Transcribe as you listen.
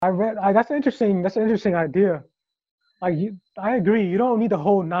That's an interesting idea. I agree. You don't need the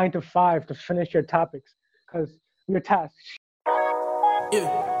whole 9 to 5 to finish your topics because your tasks. Yeah.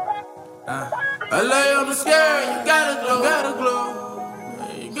 I lay on the scare, you gotta glow,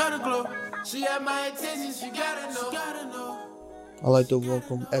 you gotta glow. She had my attention, she gotta know. I'd like to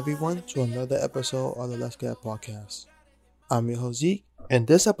welcome everyone to another episode of the Let's Get podcast. I'm your host Zeke. In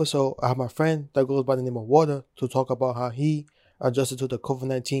this episode, I have my friend that goes by the name of Water to talk about how he adjusted to the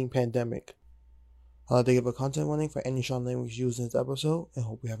COVID-19 pandemic. I'd like to give a content warning for any strong language used in this episode and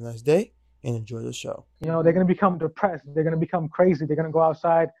hope you have a nice day and enjoy the show. They're gonna become depressed. They're gonna become crazy. They're gonna go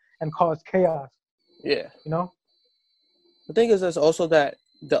outside and cause chaos. Yeah. You know. The thing is also that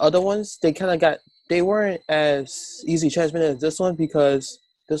the other ones, they weren't as easy transmitted as this one because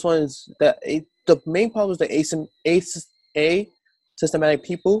this one is the main problem is the asymptomatic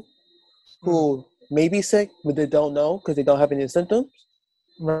people who may be sick but they don't know because they don't have any symptoms.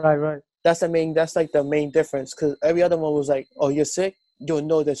 Right. That's the main difference because every other one was like, oh, you're sick, you'll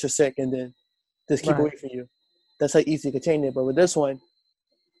know that you're sick and then just keep away from you. That's how easy to contain it. But with this one,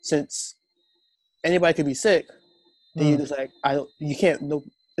 since anybody could be sick, then you just like you can't. No,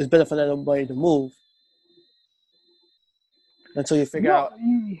 it's better for nobody to move until you figure out.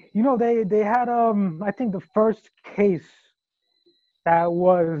 They had I think the first case that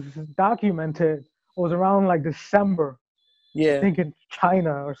was documented was around like December. Yeah. I think in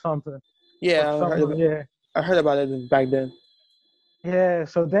China or something. Yeah, I heard about it back then. Yeah,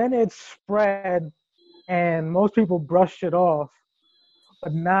 so then it spread, and most people brushed it off.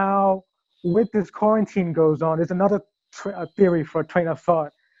 But now, with this quarantine goes on, there's another theory for a train of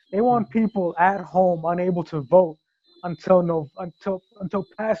thought. They want people at home unable to vote until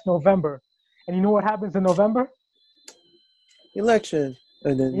past November. And you know what happens in November? Election,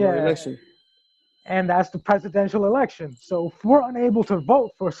 and then election. And that's the presidential election. So if we're unable to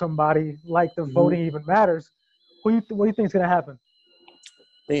vote for somebody, like the voting even matters, what do you think is going to happen?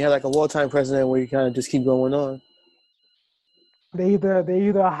 Then you have like a wartime president where you kind of just keep going on. They either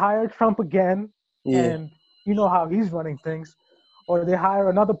hire Trump again, and you know how he's running things, or they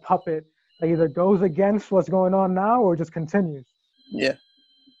hire another puppet that either goes against what's going on now or just continues. Yeah.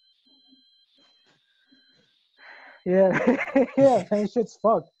 Yeah, man, shit's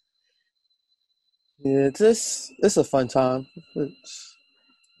fucked. Yeah, it's a fun time. It's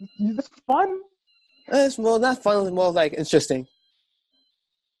fun? It's more not fun, it's more like interesting.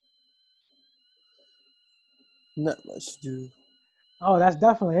 Not much to do. Oh, that's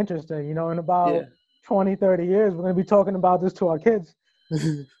definitely interesting. In about 20, 30 years, we're going to be talking about this to our kids.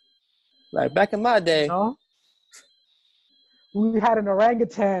 Like back in my day. We had an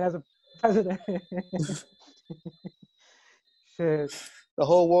orangutan as a president. Shit. The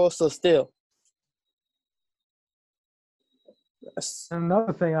whole world stood still.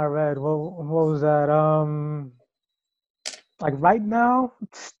 Another thing I read, what was that? Like right now,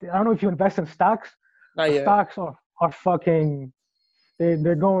 I don't know if you invest in stocks. Stocks are fucking,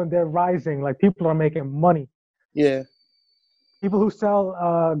 they're rising. Like people are making money. Yeah. People who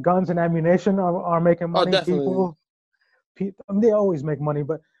sell guns and ammunition are making money. Oh, definitely. They always make money,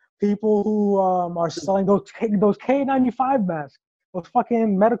 but people who are selling those K95 masks, those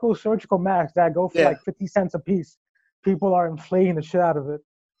fucking medical surgical masks that go for like 50 cents a piece. People are inflating the shit out of it.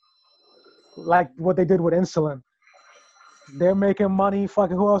 Like what they did with insulin. They're making money.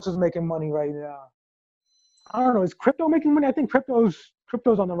 Fucking who else is making money right now? I don't know. Is crypto making money? I think crypto's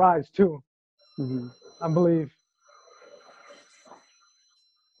on the rise too. I believe.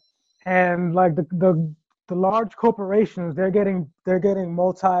 And like the large corporations, they're getting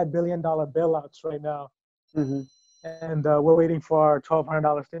multi-billion-dollar bailouts right now. And we're waiting for our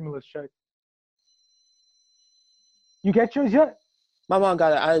 $1,200 stimulus check. You get yours yet? My mom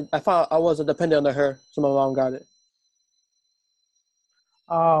got it. I found I wasn't dependent on her, so my mom got it.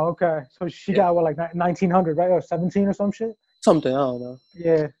 Oh, okay. So she got what, like 1,900, right, or 17 or some shit? Something, I don't know.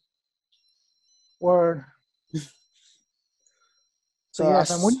 Yeah. Word. So what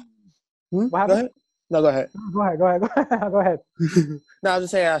happened? Go ahead. No, go ahead. Go ahead. No, I was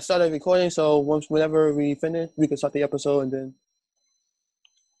just saying I started recording, so whenever we finish, we can start the episode and then.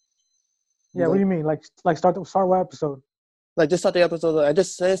 Yeah, what do you mean? Like start what episode? Like just start the episode. I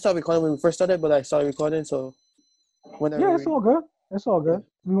didn't start recording when we first started, but I started recording, so whenever. Yeah, it's all good. It's all good.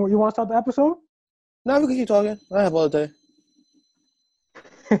 You want to start the episode? No, we can keep talking. I have all day.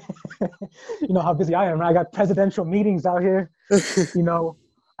 You know how busy I am. I got presidential meetings out here.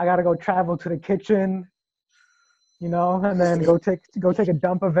 I gotta go travel to the kitchen. And then go take a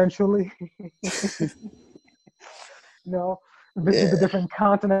dump eventually. Visit the different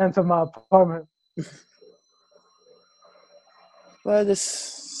continents of my apartment. But this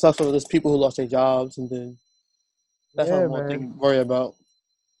sucks for those people who lost their jobs, and then that's Yeah, one more thing to worry about.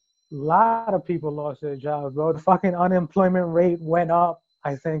 A lot of people lost their jobs, bro. The fucking unemployment rate went up.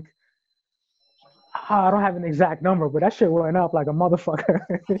 I think I don't have an exact number, but that shit went up like a motherfucker.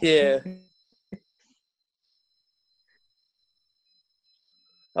 Yeah.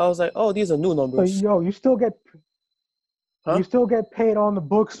 I was like, oh, these are new So numbers. yo, you still get paid on the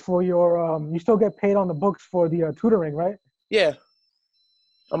books for your you still get paid on the books for the tutoring, right? Yeah.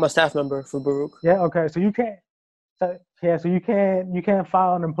 I'm a staff member for Baruch. Yeah. Okay. So you can't. So you can't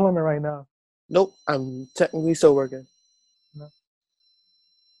file unemployment right now. Nope. I'm technically still working. No.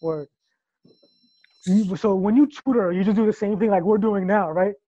 Word. So when you tutor, you just do the same thing like we're doing now,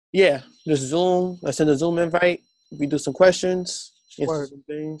 right? Yeah. Just Zoom. I send a Zoom invite. We do some questions, answer Word. some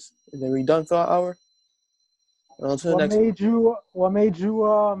things, and then we're done for an hour. On to the What next made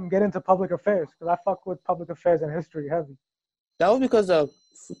you get into public affairs? Because I fuck with public affairs and history heavy. That was because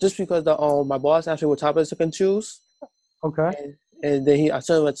because my boss asked me what topics I can choose. Okay. And then I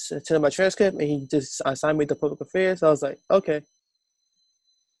sent him my transcript, and he just assigned me to public affairs. So I was like, okay.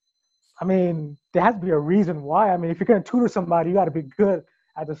 I mean, there has to be a reason why. I mean, if you're gonna tutor somebody, you got to be good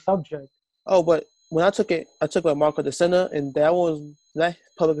at the subject. Oh, but when I took like Marco the Center, and that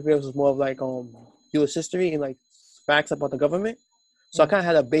public affairs was more of like U.S. history and like facts about the government. So I kind of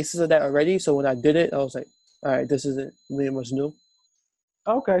had a basis of that already. So when I did it, I was like, all right, this isn't really much new.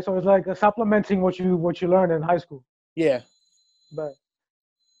 Okay, so it's like supplementing what you learned in high school. Yeah. But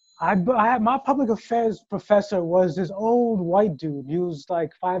I had my public affairs professor was this old white dude. He was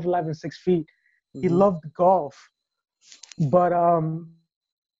like 5'11", 6 feet. He loved golf. But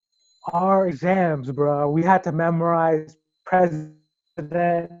our exams, bro, we had to memorize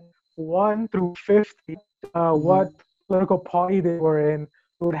president 1 through 50, what political party they were in.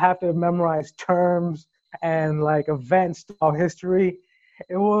 We would have to memorize terms and like events throughout history.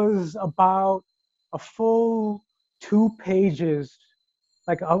 It was about a full 2 pages,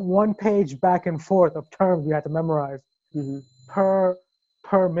 like a 1 page back and forth of terms we had to memorize per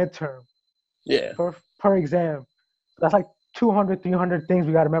midterm. Yeah. Per exam. That's like 200, 300 things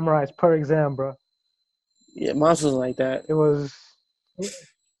we got to memorize per exam, bro. Yeah, mine wasn't like that. It was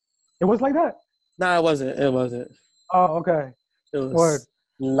like that? Nah, it wasn't. It wasn't. Oh, okay. It was Word.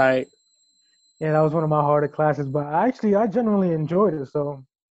 like... Yeah, that was one of my harder classes, but I genuinely enjoyed it, so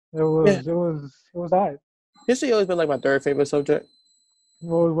it was all right. History always been like my third favorite subject.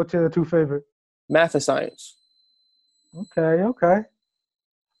 What's your 2 favorite? Math and science. Okay.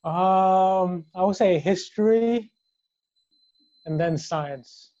 I would say history and then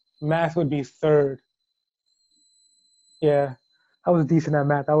science. Math would be third. Yeah, I was decent at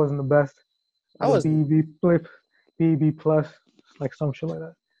math. I wasn't the best. I was B plus, like some shit like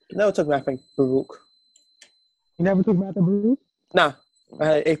that. I never took math in Baruch. You never took math at Baruch? Nah, I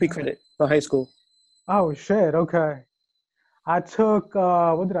had AP credit in high school. Oh shit! Okay, I took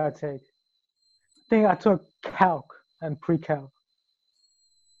what did I take? I think I took calc and pre-calc.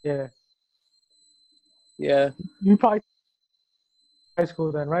 Yeah. Yeah. You probably high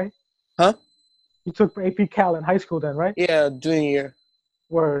school then, right? Huh? You took AP Cal in high school then, right? Yeah, junior year.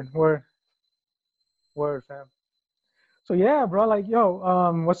 Word, fam. So yeah, bro, like,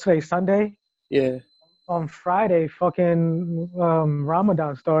 yo, what's today, Sunday? Yeah. On Friday, fucking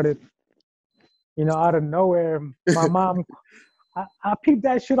Ramadan started. You know, out of nowhere, my mom, I peeped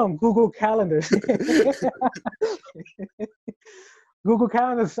that shit on Google Calendar. Google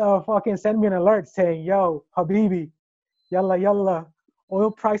Calendars fucking send me an alert saying, yo, Habibi, yalla,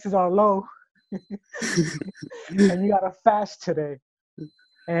 oil prices are low. And you gotta fast today.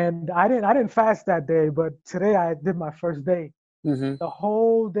 And I didn't fast that day, but today I did my first day. The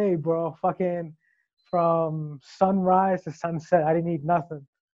whole day, bro, fucking from sunrise to sunset. I didn't eat nothing.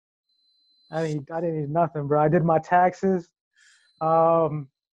 I didn't eat nothing, bro. I did my taxes. I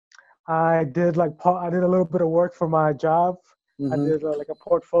did a little bit of work for my job. I did like a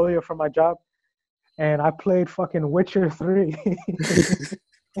portfolio for my job, and I played fucking Witcher 3.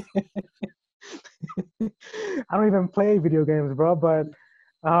 I don't even play video games, bro, but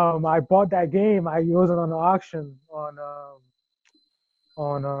I bought that game. It wasn't on the auction on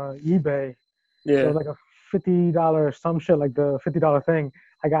eBay. Yeah. It was like a $50 some shit, like the $50 thing.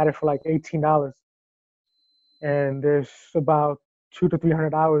 I got it for like $18. And there's about 200 to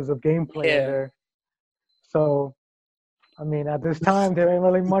 300 hours of gameplay in there. So, I mean, at this time, there ain't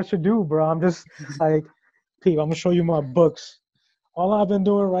really much to do, bro. I'm just like, Pete, I'm going to show you my books. All I've been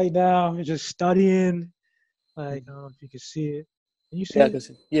doing right now is just studying. Like, I don't know if you can see it. Can you see it? I can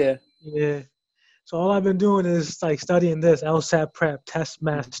see. Yeah. Yeah. So all I've been doing is like studying this LSAT prep, test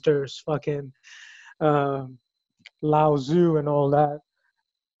masters, fucking Lao Tzu and all that.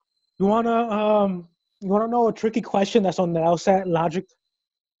 You wanna know a tricky question that's on the LSAT logic?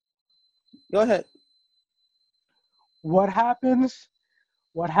 Go ahead. What happens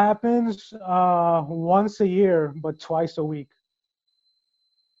once a year but twice a week?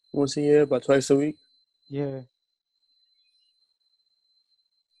 Once a year, but twice a week. Yeah.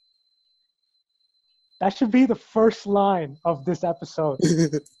 That should be the first line of this episode.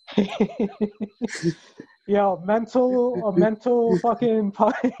 Yo, mental fucking,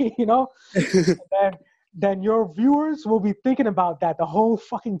 you know? Then your viewers will be thinking about that the whole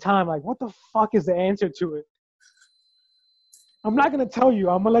fucking time. Like, what the fuck is the answer to it? I'm not going to tell you.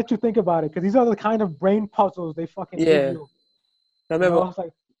 I'm going to let you think about it because these are the kind of brain puzzles they fucking give you. I remember You know, it's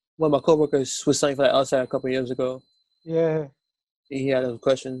like, one of my coworkers was studying for that outside a couple of years ago. yeah. He had those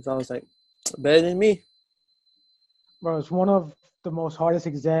questions. I was like, better than me. Bro, it's one of the most hardest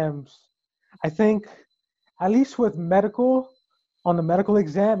exams. I think, at least with medical, on the medical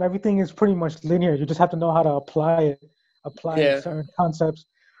exam, everything is pretty much linear. You just have to know how to apply certain concepts.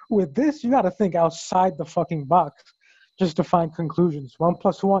 With this, you got to think outside the fucking box just to find conclusions. 1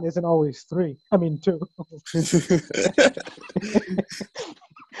 + 1 isn't always 3. I mean, 2.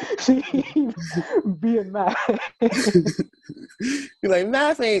 See, being math. You're like,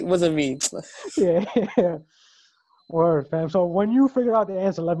 math wasn't me. Yeah. Word, fam. So when you figure out the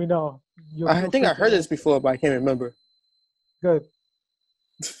answer, let me know. I think I heard this before, but I can't remember. Good.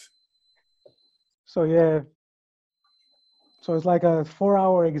 So yeah. So it's like a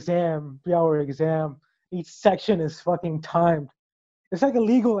 4-hour exam, 3-hour exam. Each section is fucking timed. It's like a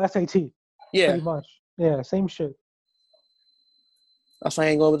legal SAT. Yeah. Pretty much. Yeah, same shit. That's why I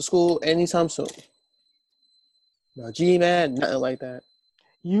ain't going to school anytime soon. No GMAT, nothing like that.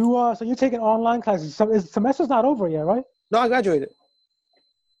 So you're taking online classes. So semester's not over yet, right? No, I graduated.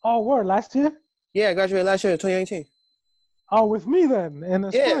 Oh, word, last year? Yeah, I graduated last year, 2019. Oh, with me then, in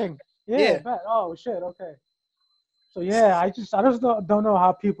the spring. Yeah. Bet. Oh, shit, okay. So yeah, I just don't know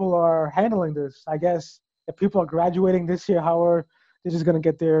how people are handling this. I guess if people are graduating this year, how are they just gonna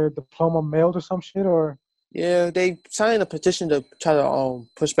get their diploma mailed or some shit, or? Yeah, they signed a petition to try to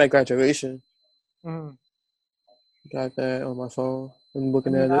push back graduation. Mm. Got that on my phone. I'm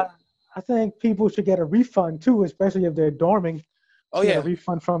looking at it. I think people should get a refund too, especially if they're dorming. Oh yeah, get a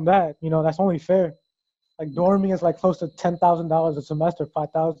refund from that. You know, that's only fair. Like dorming is like close to $10,000 a semester,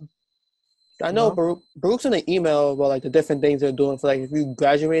 5,000. I know. Baruch's in an email about like the different things they're doing for like if you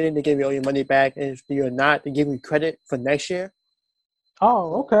graduated, they give you all your money back, and if you're not, they give you credit for next year.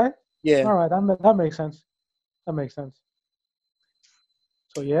 Oh, okay. Yeah. All right, that makes sense. That makes sense.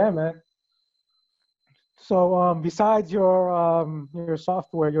 So yeah, man. So besides your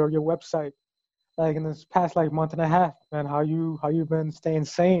software, your website, like in this past like month and a half, man, how you been staying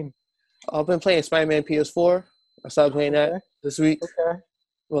sane? I've been playing Spider-Man PS4. I started playing that this week. Okay.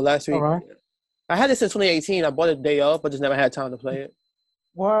 Well, last week. All right. I had it since 2018. I bought it the day of, but just never had time to play it.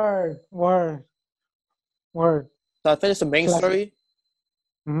 Word. So I finished the main story.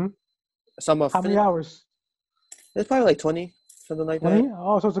 Mm-hmm. So how many hours? It's probably like 20, something like 20? that.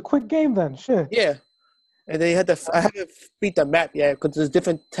 Oh, so it's a quick game then. Shit. Yeah. And they I haven't beat the map yet because there's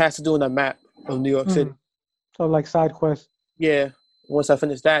different tasks to do in the map of New York City. So like side quests. Yeah. Once I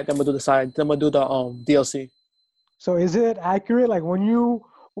finish that, then I'm gonna do the DLC. So is it accurate? Like when you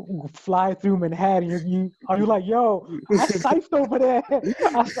fly through Manhattan, are you like, yo, I siped over there.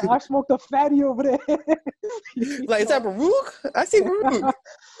 I smoked a fatty over there. Like, is that Baruch? I see Baruch.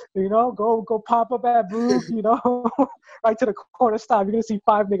 You know, go pop up at Baruch, you know, right to the corner stop. You're gonna see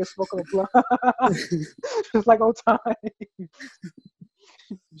 5 niggas smoking a blunt. Just like old time.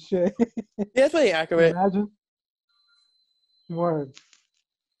 Shit. Yeah, it's pretty accurate. Imagine. Word.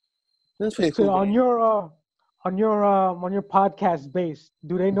 That's pretty cool. So on your podcast base,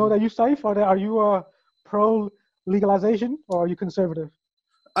 do they know that you safe? Or are you pro legalization or are you conservative?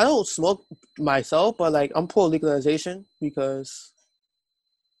 I don't smoke myself, but like I'm pro legalization because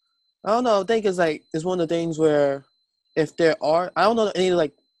I don't know. I think it's one of the things where if there are, I don't know any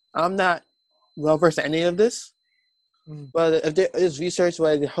I'm not well versed in any of this, but if there is research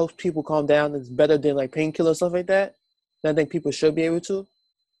where it helps people calm down, it's better than like painkillers stuff like that. Then I think people should be able to.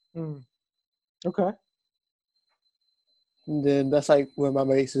 Okay. And then that's like where my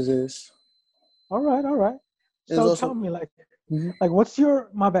basis is. All right. So tell me, like what's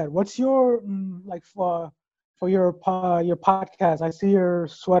your like for your podcast? I see your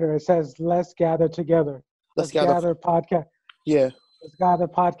sweater. It says "Let's gather together." Let's gather podcast. Yeah. Let's gather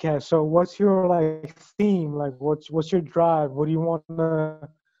podcast. So what's your like theme? Like what's your drive? What do you want to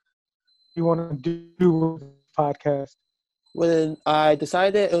do with the podcast? When I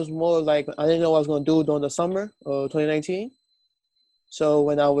decided, it was more like I didn't know what I was going to do during the summer of 2019. So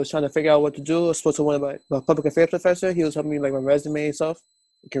when I was trying to figure out what to do, I spoke to one of my public affairs professor. He was helping me like my resume and stuff,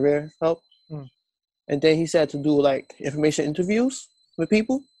 career help. Mm. And then he said to do like information interviews with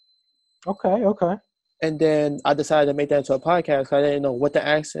people. Okay. And then I decided to make that into a podcast. I didn't know what to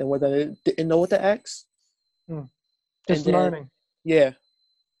ask and what I didn't know what to ask. Just then, learning. Yeah.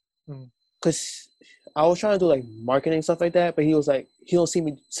 Mm. Because I was trying to do like marketing stuff like that, but he was like, he don't see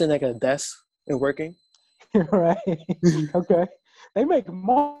me sitting like at a desk and working. Right. Okay. They make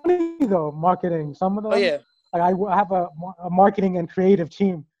money though, marketing. Some of them. Oh yeah. Like I have a marketing and creative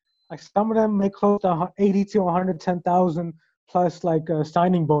team. Like some of them make close to 80 to 110,000 plus like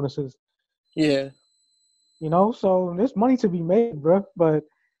signing bonuses. Yeah. You know, so there's money to be made, bro. But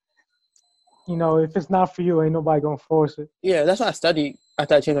you know, if it's not for you, ain't nobody gonna force it. Yeah, that's why I studied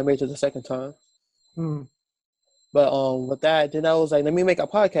after I changed my major the second time. Mm. But with that, then I was like, let me make a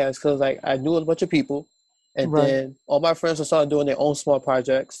podcast because like I knew a bunch of people, and Right. then all my friends were starting doing their own small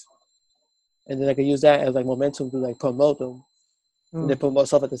projects, and then I could use that as like momentum to like promote them, and then promote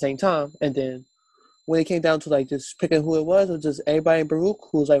myself at the same time. And then when it came down to like just picking who it was just everybody in Baruch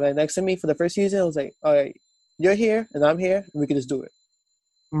who was like right next to me for the first season. I was like, all right, you're here and I'm here, and we can just do it.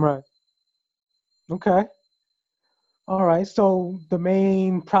 Right. Okay. All right. So the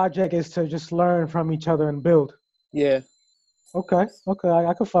main project is to just learn from each other and build. Yeah. Okay.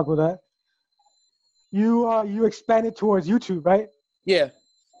 I could fuck with that. You expanded towards YouTube, right? Yeah.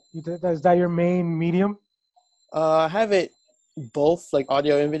 Is that your main medium? I have it both like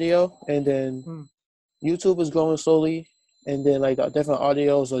audio and video, and then YouTube is growing slowly, and then like the different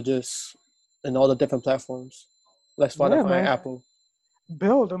audios are just in all the different platforms, like Spotify and Apple.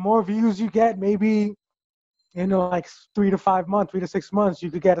 Build. The more views you get, maybe like 3 to 5 months, 3 to 6 months,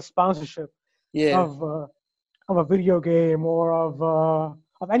 you could get a sponsorship of a video game or of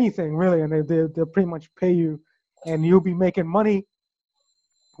anything really, and they'll pretty much pay you, and you'll be making money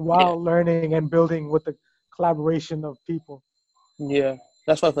while learning and building with the collaboration of people. Yeah,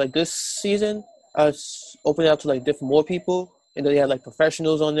 that's why for like this season, I was opening up to like more people, and then they had like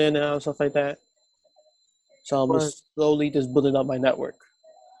professionals on there now and stuff like that. So I'm just slowly just building up my network.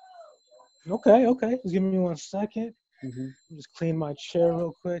 Okay. Just give me 1 second. Just clean my chair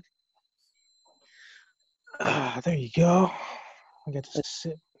real quick. There you go. I get to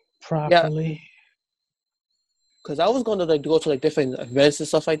sit properly. Yeah. Because I was going to like go to like different events and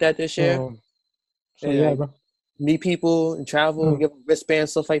stuff like that this year. Bro. Meet people and travel, give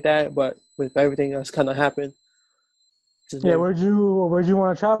wristbands, stuff like that. But with everything that's kind of happened. Where'd you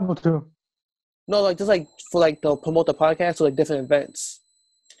want to travel to? No, like just like for like to promote the podcast or like different events.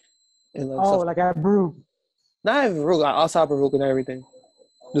 And like like at Baruch. Not at Baruch, like outside Baruch and everything.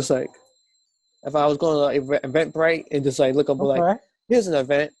 Just like if I was going to like Eventbrite and just like look up like here's an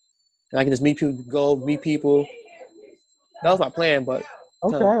event, and I can just meet people. That was my plan, but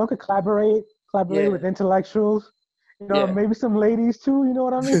okay, collaborate with intellectuals. You know, maybe some ladies too. You know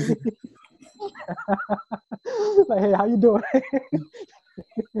what I mean? Like, hey, how you doing?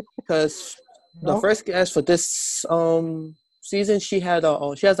 Because the first guest for this season, she has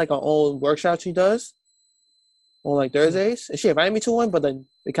like her own workshop she does on like Thursdays, and she invited me to one, but then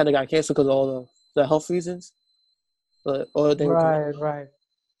it kind of got canceled because of all the health reasons. But right.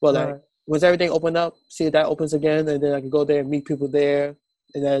 But like once everything opened up, see if that opens again, and then I can go there and meet people there,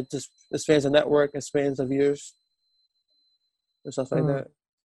 and that just expands the network, expands the viewers, and stuff like that.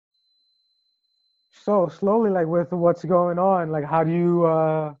 So slowly, like with what's going on, like how do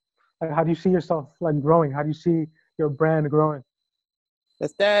you see yourself like growing? How do you see your brand growing?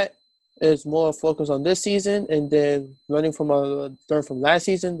 With that, it's more focused on this season, and then learn from last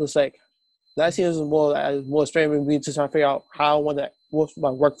season. It's like last season was more experiment. We just trying to figure out what my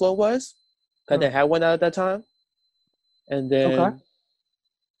workflow was. I didn't have one at that time, and then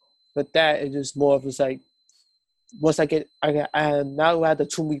with that, it's just more of just like once I now I had the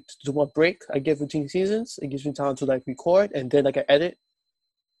 2 month break I get between seasons. It gives me time to like record, and then I can edit.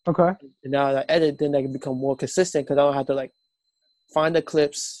 Okay. And now that I edit, then I can become more consistent because I don't have to like find the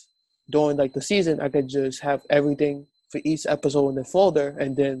clips during like the season. I could just have everything for each episode in the folder,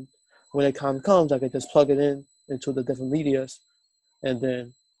 and then when the time comes, I could just plug it into the different medias, and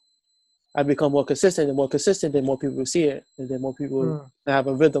then I become more consistent, then more people will see it, and then more people have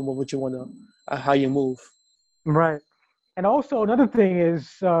a rhythm of what you want to, how you move. Right. And also another thing is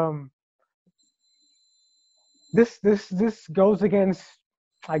this goes against,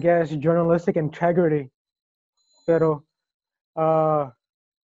 I guess, journalistic integrity. Pero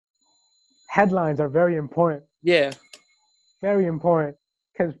headlines are very important. Yeah. Very important,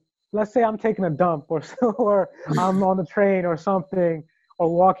 because let's say I'm taking a dump or I'm on the train or something or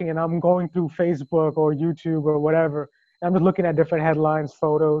walking and I'm going through Facebook or YouTube or whatever. And I'm just looking at different headlines,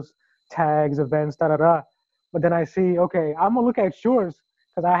 photos, tags, events, da da da. But then I see, okay, I'm gonna look at yours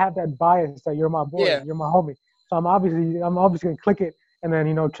because I have that bias that you're my boy, Yeah. you're my homie. So I'm obviously gonna click it and then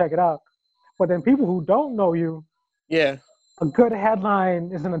check it out. But then people who don't know you, Yeah. a good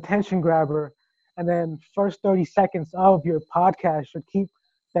headline is an attention grabber, and then first 30 seconds of your podcast should keep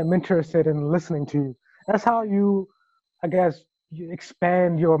them interested in listening to you. That's how you, I guess, you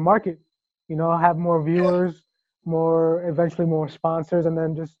expand your market. Have more Yeah. viewers, eventually more sponsors, and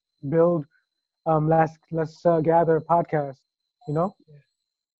then just build. Let's gather a podcast. You know.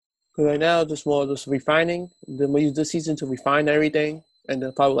 'Cause right now, just refining. Then we use this season to refine everything, and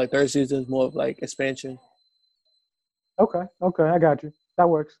then probably like third season is more of like expansion. Okay. Okay, I got you. That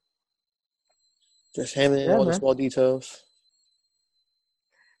works. Just hammering in Yeah, all the man. small details.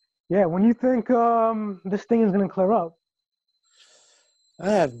 Yeah. When you think this thing is gonna clear up? I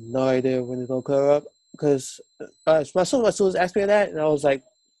have no idea when it's gonna clear up because my students asked me that, and I was like,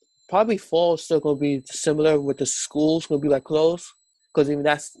 probably fall is still gonna be similar with the schools gonna be like closed because even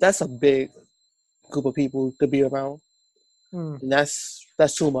that's a big group of people to be around, Hmm. and that's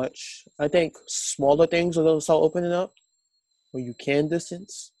too much. I think smaller things are gonna start opening up where you can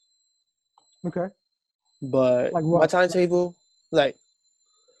distance, Okay. but Like my what? timetable, like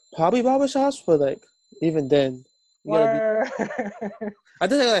probably barbershops, but like even then, you gotta be. Where? I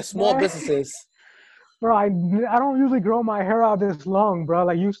think like small Man, businesses. bro, I don't usually grow my hair out this long, bro.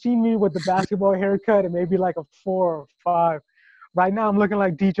 Like you've seen me with the basketball haircut and maybe like a 4 or 5. Right now I'm looking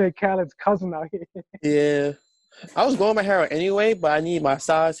like DJ Khaled's cousin out here. Yeah. I was growing my hair out anyway, but I need my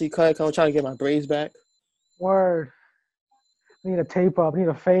size. He cut. I'm trying to get my braids back. Word. I need a tape up. I need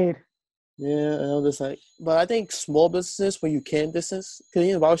a fade. Yeah, and I'm just like, but I think small businesses where you can distance, because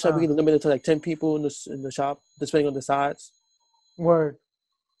in the barbershop we Uh, can limit it to like 10 people in the shop, depending on the size. word.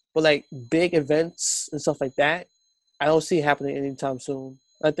 But like big events and stuff like that, I don't see it happening anytime soon.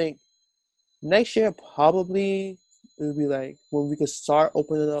 I think next year probably it'll be like when we could start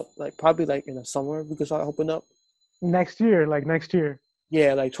opening up, like probably like in the summer we could start opening up. Next year, like next year.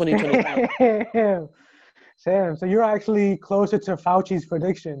 Yeah, like 2023. Damn. Sam, so you're actually closer to Fauci's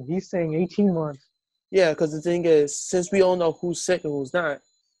prediction. He's saying 18 months. Yeah, because the thing is, since we don't know who's sick and who's not,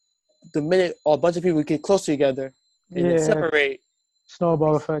 the minute a bunch of people get close together and then Yeah, separate,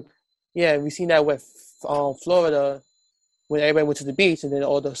 snowball effect. yeah, we seen that with Florida when everybody went to the beach and then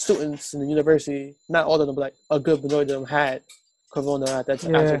all the students in the university, not all of them, but like a good majority of them had corona after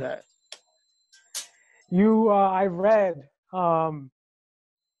Yeah. that. I read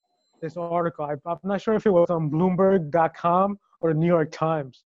this article. I'm not sure if it was on Bloomberg.com or the New York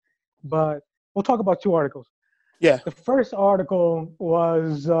Times, but we'll talk about 2 articles. Yeah. The first article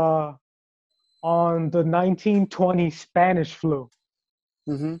was on the 1920 Spanish flu.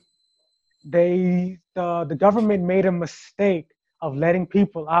 Mm-hmm. The government made a mistake of letting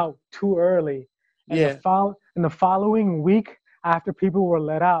people out too early. And Yeah. in the following week, after people were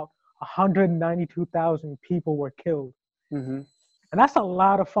let out, 192,000 people were killed. Mm-hmm. And that's a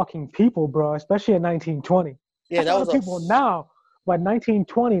lot of fucking people, bro, especially in 1920. Yeah, That's that a lot was of people now, but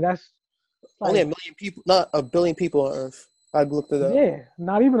 1920, that's only like, 1 million people, not 1 billion people on Earth. I looked it up. yeah,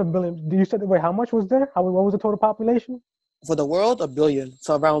 not even a billion. You said, wait, how much was there? What was the total population? For the world, 1 billion.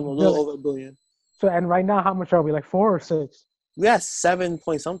 So around a little Billion. over 1 billion. So, and right now, how much are we? Like 4 or 6? We had 7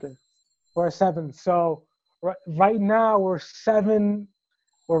 point something. Or 7. So right now we're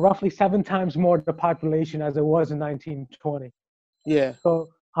roughly 7 times more the population as it was in 1920. Yeah. So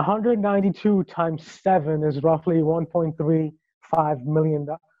 192 times 7 is roughly 1.35 million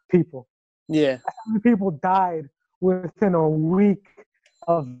people. Yeah. How many people died within a week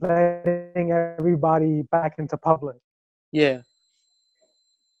of letting everybody back into public? Yeah.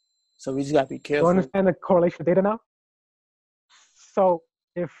 So we just gotta be You careful. understand the correlation data now? So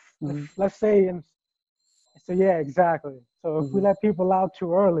if let's say, so yeah, exactly. So if we let people out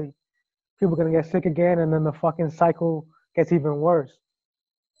too early, people are gonna get sick again, and then the fucking cycle gets even worse.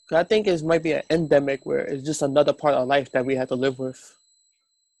 I think it might be an endemic where it's just another part of life that we have to live with,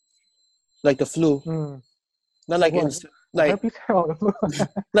 like the flu. Not like What? like Herpes? Oh, the flu.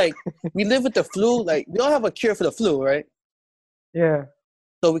 like we live with the flu. Like we don't have a cure for the flu, right? Yeah.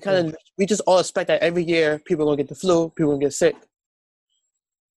 So we just all expect that every year people are gonna get the flu, people are gonna get sick.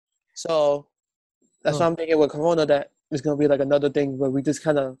 So that's why I'm thinking with corona that it's gonna be like another thing where we just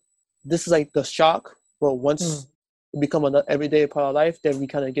this is like the shock. But once it become an everyday part of life, then we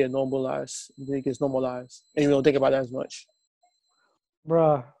kind of get normalized. It gets normalized, and we don't think about it as much.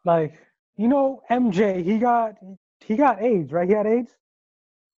 Bruh, like MJ, he got AIDS, right? He had AIDS.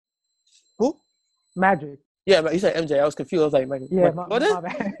 Who? Magic. Yeah, but you said MJ. I was confused. I was like, Yeah, my my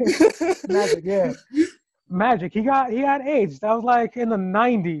bad. Magic, yeah. Magic. He had AIDS. That was like in the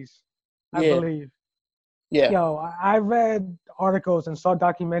 90s, I Yeah. believe. Yeah. Yo, I read articles and saw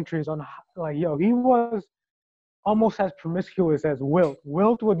documentaries on like, yo, he was almost as promiscuous as Wilt.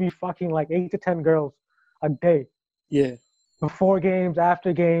 Wilt would be fucking like 8 to 10 girls a day. Yeah. Before games,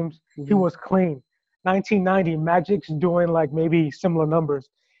 after games, he was clean. 1990, Magic's doing like maybe similar numbers,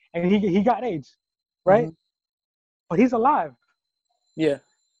 and he got AIDS, right? But he's alive. Yeah.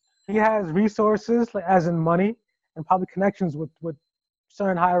 He has resources, like, as in money, and probably connections with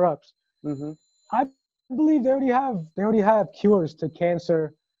certain higher ups. I believe they already have cures to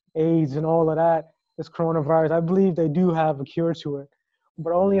cancer, AIDS, and all of that. This coronavirus, I believe they do have a cure to it,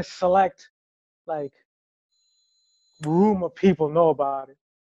 but only a select like room of people know about it.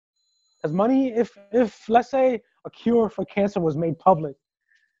 Because money, if let's say a cure for cancer was made public,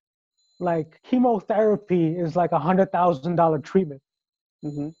 like chemotherapy is like $100,000 treatment,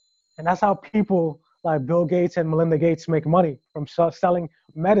 and that's how people like Bill Gates and Melinda Gates make money from selling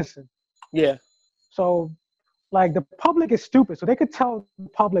medicine. Yeah. So, like, the public is stupid, so they could tell the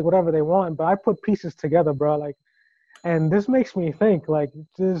public whatever they want. But I put pieces together, bro. Like, and this makes me think, like,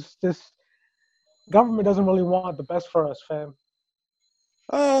 this government doesn't really want the best for us, fam.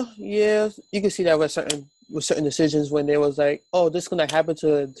 Yeah, you can see that with certain decisions when they was like, oh, this is gonna happen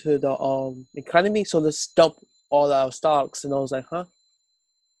to the economy, so let's dump all our stocks, and I was like, huh?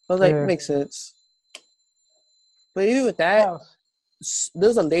 I was like, Yeah. makes sense. But even with that,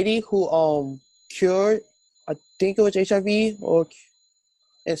 there's a lady who cured, I think it was HIV or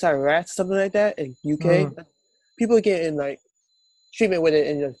inside rats, something like that, in UK. People are getting like treatment with it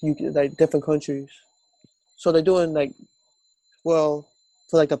in UK, like different countries. So they're doing like, well,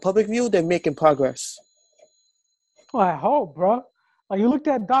 for like the public view, they're making progress. Well, I hope, bro. Like, you looked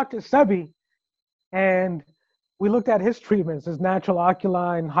at Dr. Sebi, and we looked at his treatments, his natural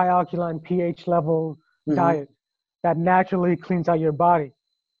alkaline, high alkaline pH level diet that naturally cleans out your body.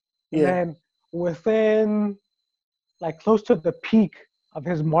 And then within like close to the peak of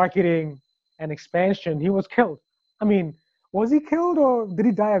his marketing and expansion, he was killed. I mean, was he killed or did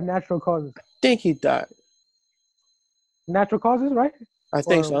he die of natural causes? I think he died. Natural causes, right? I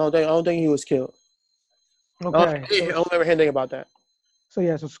think so. I don't think he was killed. Okay. I don't remember anything about that. So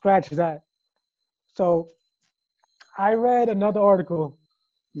yeah, so scratch that. So I read another article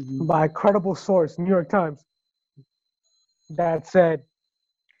by a credible source, New York Times, that said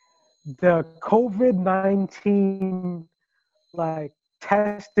the COVID-19 like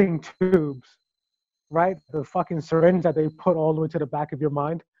testing tubes, right? The fucking syringe that they put all the way to the back of your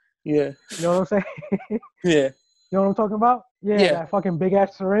mind. Yeah. You know what I'm saying? Yeah. You know what I'm talking about? Yeah. That fucking big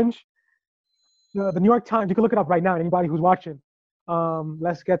ass syringe. The New York Times, you can look it up right now. Anybody who's watching,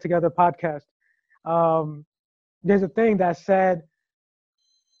 Let's Get Together podcast. There's a thing that said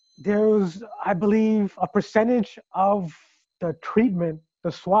there was, I believe, a percentage of the treatment,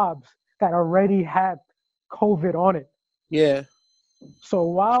 the swabs, that already had COVID on it. Yeah. So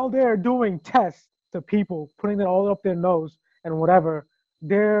while they're doing tests to people, putting it all up their nose and whatever,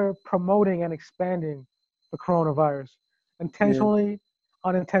 they're promoting and expanding the coronavirus. Intentionally,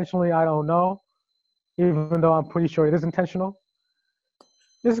 unintentionally, I don't know. Even though I'm pretty sure it is intentional.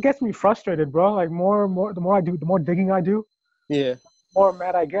 This gets me frustrated, bro. Like the more I do, the more digging I do, the more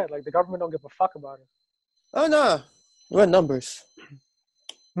mad I get. Like the government don't give a fuck about it. Oh no, we're numbers.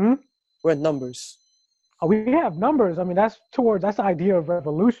 We're numbers. Oh, we have numbers. I mean, that's the idea of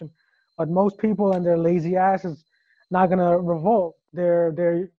revolution. But most people and their lazy ass is not gonna revolt. They're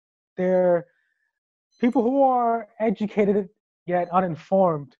people who are educated yet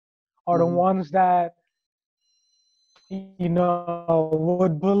uninformed are the ones that, you know,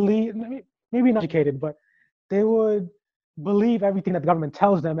 would believe, maybe not educated, but they would believe everything that the government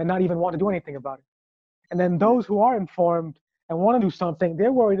tells them and not even want to do anything about it. And then those who are informed and want to do something,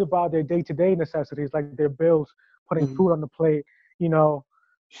 they're worried about their day-to-day necessities, like their bills, putting food on the plate, you know,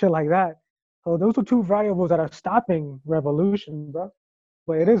 shit like that. So those are two variables that are stopping revolution, bro.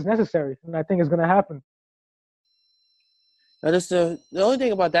 But it is necessary, and I think it's going to happen. Now, just the only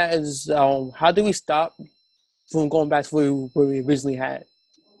thing about that is how do we stop from going back to where we originally had?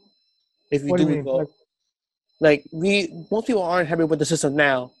 If we What do you mean? revolt, like most people aren't happy with the system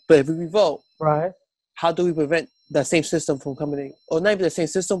now, but if we revolt, right? How do we prevent that same system from coming in, or not even the same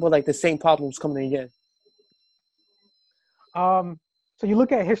system, but like the same problems coming in again? So you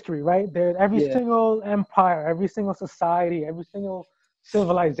look at history, right? There's every single empire, every single society, every single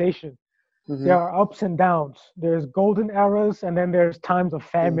civilization. There are ups and downs. There's golden eras, and then there's times of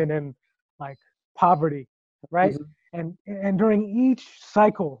famine and like poverty, right? And during each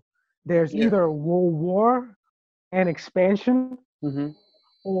cycle, there's Yeah. either world war and expansion Mm-hmm.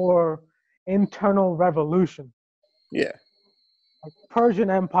 or internal revolution. Yeah. Like Persian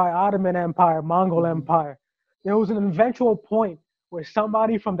Empire, Ottoman Empire, Mongol Mm-hmm. Empire. There was an eventual point where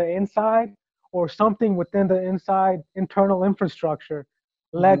somebody from the inside or something within the inside internal infrastructure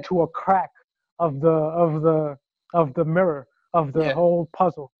Mm-hmm. led to a crack of the mirror of the Yeah. whole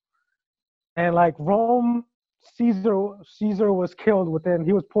puzzle. And like Rome, Caesar was killed within.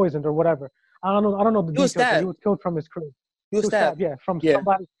 He was poisoned or whatever. I don't know the He was details, but he stabbed. was killed from his crew. He He was was stabbed, stabbed. yeah,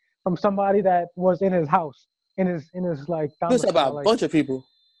 Yeah. from somebody that was in his house, in his like He was stabbed by domicile, a like bunch of people.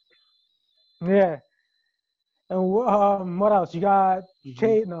 yeah. And what else? You got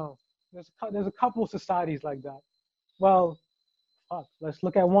Mm-hmm. No. There's a couple of societies like that. Well, fuck. Let's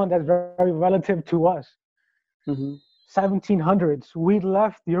look at one that's very relative to us. Mm-hmm. 1700s. We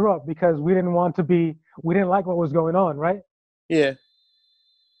left Europe because we didn't like what was going on, right? Yeah.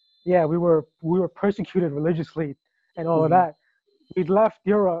 Yeah, we were persecuted religiously and all of Mm-hmm. that. We left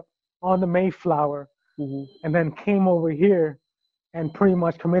Europe on the Mayflower Mm-hmm. and then came over here and pretty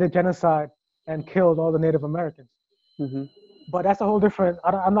much committed genocide and killed all the Native Americans. Mm-hmm. But that's a whole different.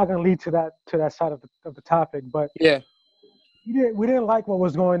 I'm not going to lead to that side of the topic. But Yeah. we didn't like what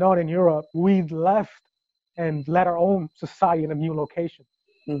was going on in Europe. We left and led our own society in a new location.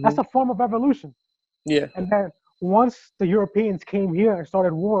 Mm-hmm. That's a form of revolution. Yeah. And then once the Europeans came here and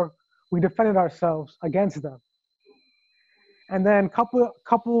started war, we defended ourselves against them. And then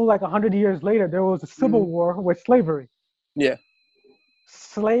couple like 100 years later, there was a civil war with slavery. Yeah.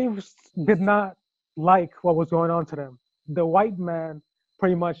 Slaves did not like what was going on to them. The white man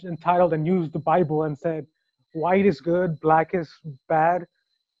pretty much entitled and used the Bible and said, white is good, black is bad,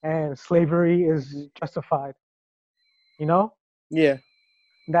 and slavery is justified. You know? Yeah.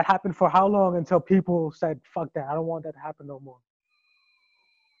 That happened for how long until people said, fuck that, I don't want that to happen no more.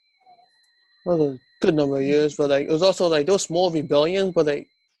 Well, a good number of years, but like it was also like those small rebellions, but like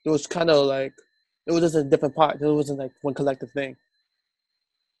it was kind of like it was just a different part. It wasn't like one collective thing.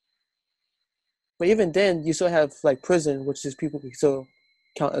 But even then, you still have like prison, which is people can still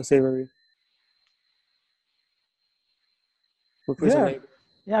count as slavery. With prison Yeah. labor.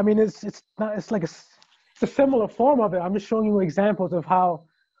 Yeah, I mean, it's not, it's like it's a similar form of it. I'm just showing you examples of how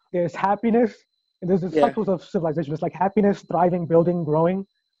there's happiness and there's the Yeah. cycles of civilization. It's like happiness, thriving, building, growing.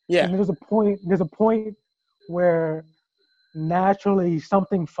 Yeah. And there's a point where naturally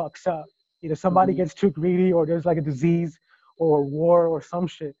something fucks up. Either somebody Mhm. gets too greedy or there's like a disease or war or some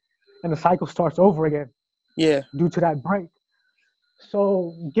shit. And the cycle starts over again Yeah. due to that break.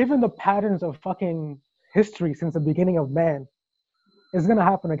 So given the patterns of fucking history since the beginning of man, it's gonna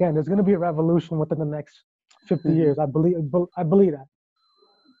happen again. There's gonna be a revolution within the next 50 Mhm. years. I believe that.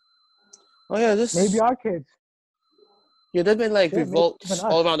 Oh yeah, this Maybe our kids. yeah. There's been like Shit, maybe revolts even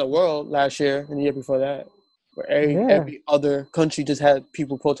all us. around the world last year and the year before that, where Yeah. every other country just had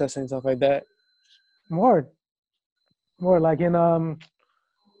people protesting and stuff like that. More like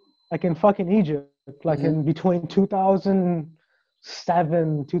in fucking Egypt, like Mhm. in between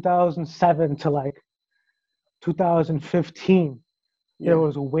 2007 to like 2015, there Yeah.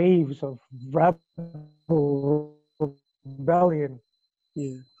 was waves of rebellion.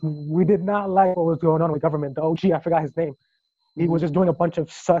 Yeah. We did not like what was going on with government. The OG, I forgot his name. He was Mhm. just doing a bunch of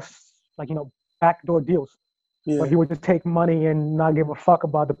like backdoor deals. Yeah. Where he would just take money and not give a fuck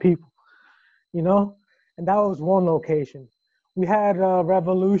about the people, And that was one location. We had a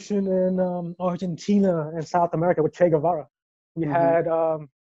revolution in Argentina and South America with Che Guevara. We Mhm. had,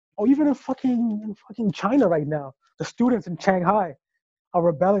 even in fucking China right now, the students in Shanghai are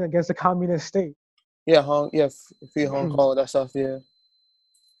rebelling against the communist state. Yeah. Free Hong Kong, that stuff. Yeah.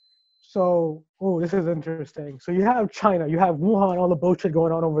 So, this is interesting. So you have China, you have Wuhan, all the bullshit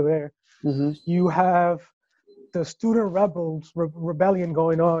going on over there. Mhm. You have the student rebellion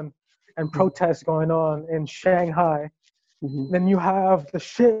going on and protests going on in Shanghai. Mhm. Then you have the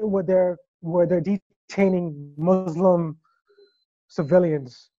shit where they're detaining Muslim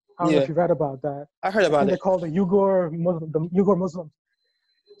civilians. I don't know Yeah. if you read about that. I heard I about think they're it. called the Uyghur Muslims.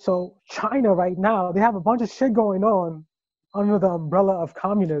 So China right now, they have a bunch of shit going on under the umbrella of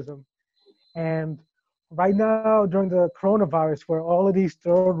communism. And right now, during the coronavirus, where all of these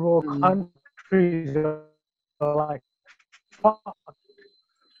third world Mhm. countries are like, fuck,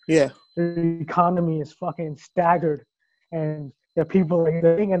 Yeah. the economy is fucking staggered, and the people are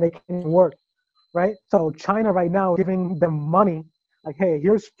living and they can't work, right? So China right now is giving them money, like, hey,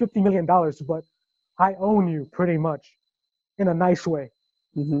 here's $50 million, but I own you pretty much in a nice way.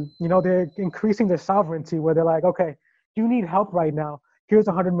 Mhm. They're increasing their sovereignty where they're like, okay, you need help right now. Here's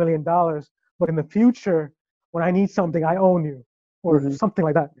 $100 million, but in the future, when I need something, I own you, or Mhm. something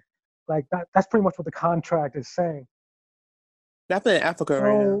like that. Like that's pretty much what the contract is saying. Definitely in Africa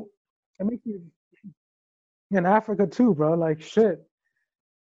right now. So it makes me in Africa too, bro. Like shit.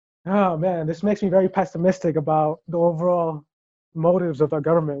 Oh man, this makes me very pessimistic about the overall motives of our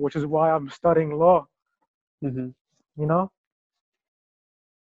government, which is why I'm studying law. Mm-hmm. You know,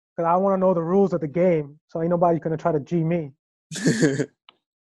 because I want to know the rules of the game, so ain't nobody gonna try to G me.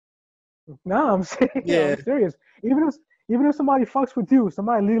 No, I'm serious. Yeah. I'm serious. Even if somebody fucks with you,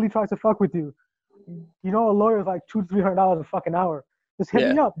 somebody legally tries to fuck with you, you know, a lawyer is like $200-$300 a fucking hour. Just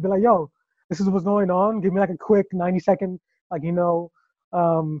hit me up. Be like, yo, this is what's going on. Give me like a quick 90-second, like, you know,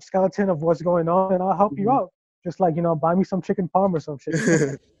 skeleton of what's going on, and I'll help you out. Just like, you know, buy me some chicken parm or some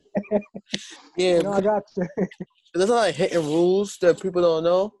shit. Yeah, you know, I got you. There's a lot of hidden rules that people don't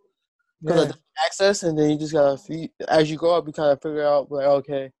know because of access, and then you just gotta, as you grow up, you kind of figure out like,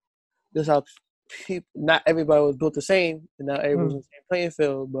 okay, this is how people. Not everybody was built the same, and not everybody's on the same playing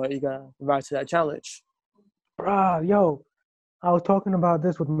field, but you gotta rise to that challenge. Bruh, yo, I was talking about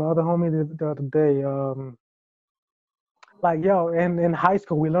this with my other homie the other day. Like, yo, in high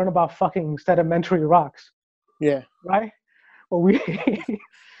school, we learn about fucking sedimentary rocks. Yeah. Right? But we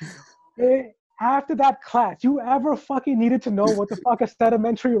after that class, you ever fucking needed to know what the fuck a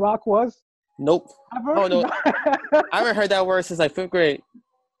sedimentary rock was? Nope. Ever? Oh no. I haven't heard that word since like 5th grade.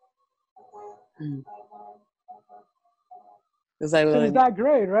 It's like since that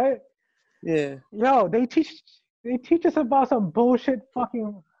grade, right? Yeah. Yo, they teach us about some bullshit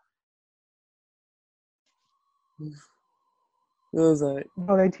fucking. It was like.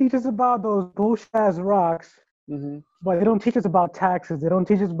 No, they teach us about those bullshit ass rocks, but they don't teach us about taxes. They don't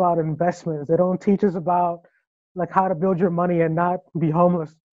teach us about investments. They don't teach us about like how to build your money and not be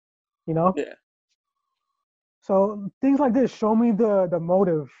homeless. You know? Yeah. So things like this show me the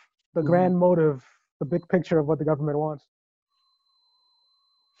motive, the grand motive, the big picture of what the government wants.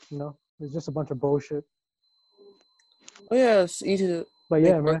 You know, it's just a bunch of bullshit. Oh yeah, it's easy to. But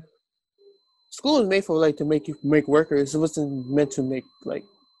yeah, man. School is made for like to make workers. It wasn't meant to make like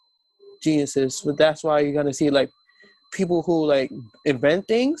geniuses. But that's why you're gonna see like people who like invent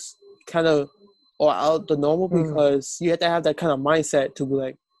things kind of are out the normal because you have to have that kind of mindset to be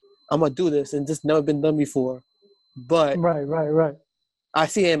like, I'm gonna do this and this never been done before. But right. I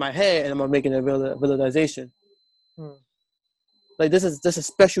see it in my head and I'm gonna make it a realization. Like this is a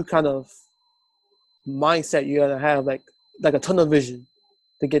special kind of mindset you gotta have, like a tunnel vision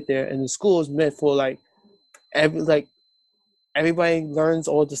to get there. And the school is meant for like everybody learns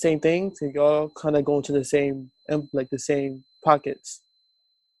all the same things and you all kind of go into the same pockets.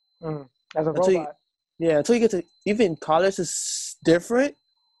 As a robot. Until you get to even college is different,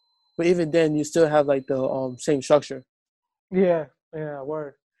 but even then you still have like the same structure. Yeah,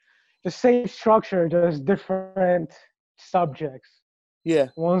 word. The same structure, just different subjects. Yeah.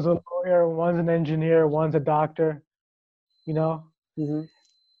 One's a lawyer, one's an engineer, one's a doctor. You know?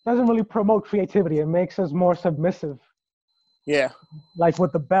 Doesn't really promote creativity. It makes us more submissive. Yeah. Like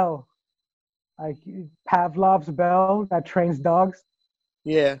with the bell. Like Pavlov's bell that trains dogs.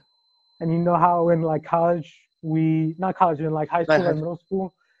 Yeah. And you know how in like college, in like high school and middle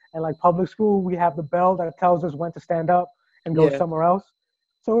school and like public school, we have the bell that tells us when to stand up and go somewhere else.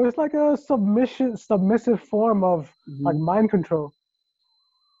 So it's like a submissive form of like mind control.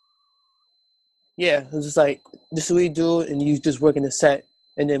 Yeah, it's just like, this is what you do, and you just work in the set.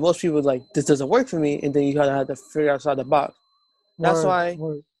 And then most people like, this doesn't work for me, and then you kind of have to figure outside the box. That's why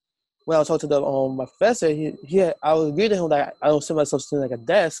when I was talking to my professor, I would agree to him that I don't see myself sitting like a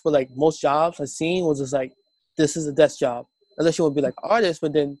desk, but like most jobs I've seen was just like, this is a desk job. Unless you want to be like an artist,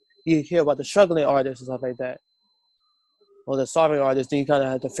 but then you hear about the struggling artists and stuff like that. Or the starving artists, then you kind of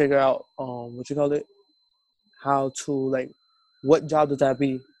have to figure out, how to, like, what job does that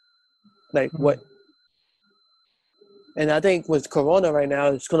be? Like, what? And I think with Corona right now,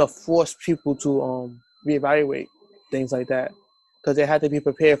 it's going to force people to reevaluate things like that. Because they have to be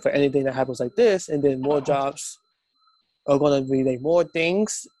prepared for anything that happens like this, and then more jobs are going to be, like, more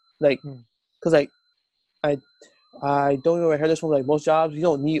things. Like, because, like, I don't even heard this one, like, most jobs, you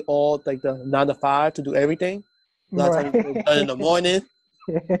don't need all, like, the 9 to 5 to do everything. A lot of times it's done in the morning.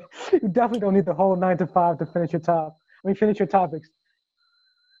 You definitely don't need the whole 9 to 5 to finish your topics.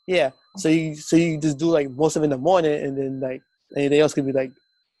 Yeah. So you just do like most of it in the morning, and then like anything else could be like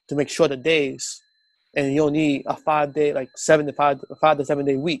to make shorter days. And you don't need a 5 day, like 5 to 7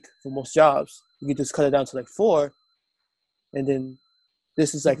 day week for most jobs. You can just cut it down to like 4. And then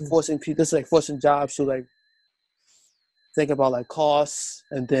this is like forcing jobs to like think about like costs,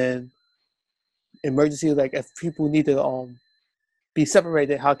 and then emergency, like if people need to be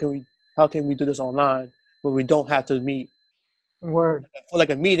separated, how can we do this online where we don't have to meet? Word. For like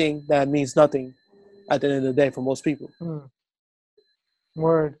a meeting that means nothing at the end of the day for most people.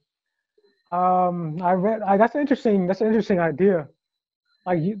 Word. I read. That's an interesting. That's an interesting idea.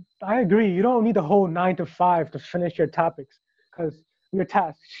 I agree. You don't need the whole 9 to 5 to finish your topics, because your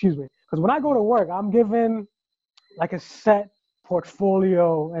tasks. Excuse me. Because when I go to work, I'm given like a set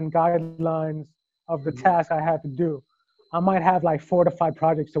portfolio and guidelines of the task I have to do. I might have like 4 to 5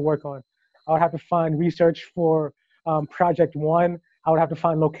 projects to work on. I would have to find research for project 1. I would have to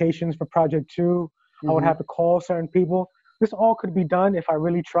find locations for project 2. I would have to call certain people. This all could be done if I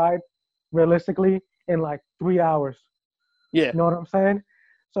really tried, realistically, in like 3 hours. Yeah. You know what I'm saying?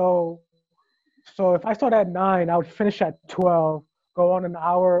 So if I start at 9, I would finish at 12, go on an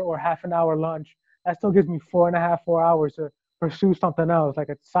hour or half an hour lunch. That still gives me 4.5, 4 hours to pursue something else, like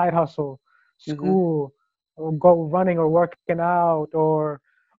a side hustle, school, or go running or working out, or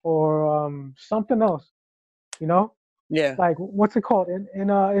something else. You know, Yeah. like what's it called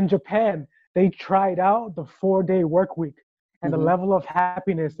in Japan? They tried out the 4-day work week, and the level of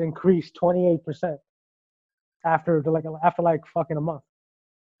happiness increased 28% after like fucking a month.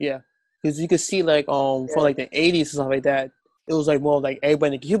 Yeah, because you could see like from like the 80s and stuff like that, it was like more like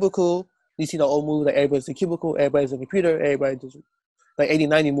everybody in the cubicle. You see the old movies like everybody's in the cubicle, everybody's in the computer, everybody just like 80,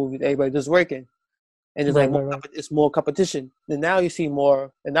 90 movies, everybody just working, and it's like it's more competition. And now you see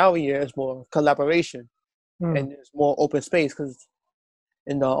more, and now here it's more collaboration, and it's more open space because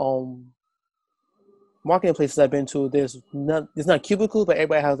in the marketplaces I've been to, it's not cubicle, but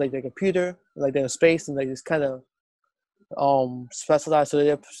everybody has like their computer, like their space, and like it's kind of specialized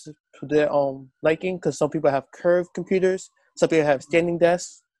to their liking, because some people have curved computers, some people have standing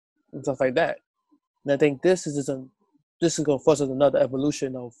desks and stuff like that. And I think this is going to force another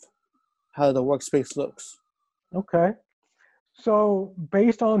evolution of how the workspace looks. Okay, so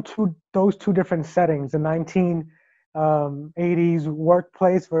based on those two different settings, the 1980s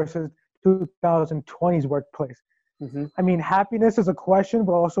workplace versus 2020s workplace. I mean, happiness is a question,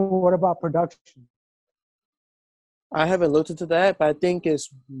 but also what about production? I haven't looked into that, but I think it's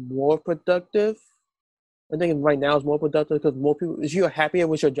more productive. I think right now it's more productive because more people, if you're happier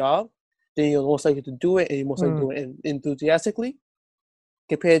with your job, then you're most likely to do it, and you're most likely to do it enthusiastically.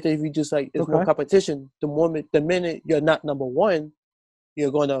 Compared to if you just like, it's more competition. The minute you're not number one,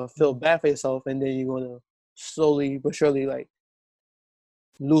 you're going to feel bad for yourself, and then you're going to slowly but surely like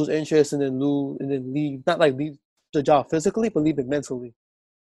lose interest and then leave. Not like leave the job physically, but leave it mentally.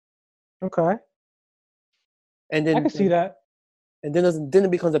 Okay. And then I can see that. And then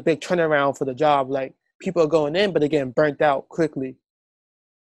it becomes a big turnaround for the job. Like people are going in, but they're getting burnt out quickly.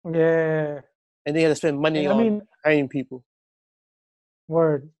 Yeah. And they have to spend money on hiring people.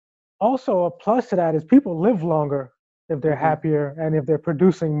 Word. Also, a plus to that is people live longer if they're happier and if they're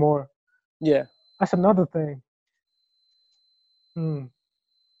producing more. Yeah. That's another thing.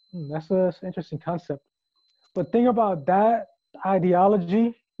 That's an interesting concept. But think about that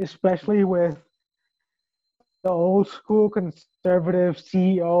ideology, especially with the old school conservative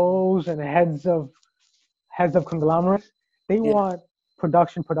CEOs and heads of conglomerates. They want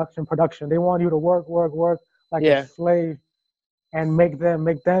production. They want you to work like a slave and make them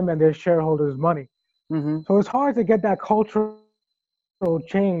and their shareholders money. So it's hard to get that cultural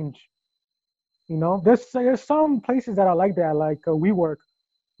change. You know, there's some places that are like that, like WeWork,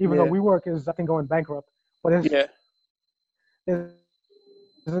 even though WeWork is, I think, going bankrupt. But there's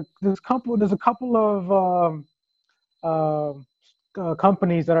a couple of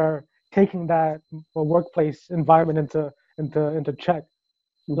companies that are taking that workplace environment into check.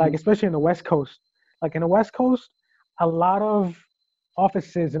 Like especially in the West Coast. Like in the West Coast, a lot of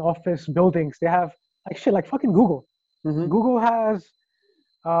offices and office buildings, they have like shit like fucking Google. Google has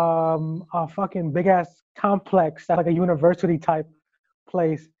a fucking big ass complex that's like a university type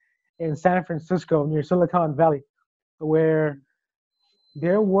place in San Francisco near Silicon Valley, where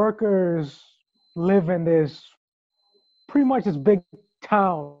their workers live in this pretty much this big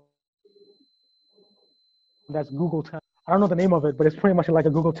town that's Google Town. I don't know the name of it, but it's pretty much like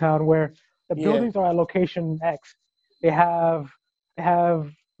a Google Town where the buildings are at location X. They have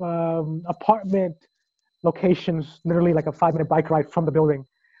apartment locations, literally like a 5-minute bike ride from the building.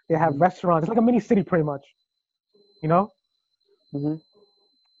 They have restaurants. It's like a mini city, pretty much. You know.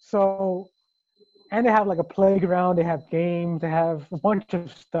 So, and they have like a playground. They have games. They have a bunch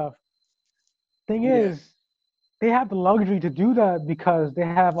of stuff. Thing is, they have the luxury to do that because they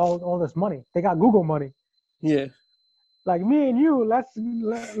have all this money. They got Google money. Yeah. Like me and you, let's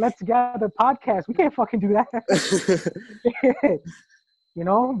gather podcast. We can't fucking do that. You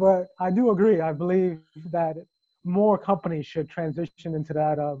know, but I do agree. I believe that more companies should transition into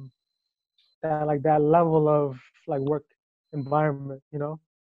that that level of like work. environment. You know,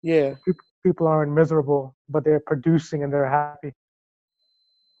 Yeah. people aren't miserable, but they're producing and they're happy.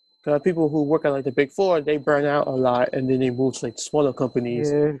 People who work at like the big four, they burn out a lot, and then they move to like smaller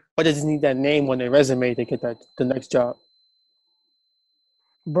companies, Yeah, or they just need that name on their resume to get the next job.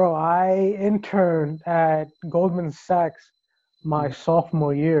 bro. I interned at Goldman Sachs my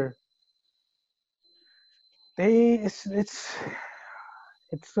sophomore year. It's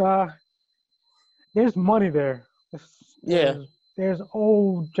there's money there. Yeah. There's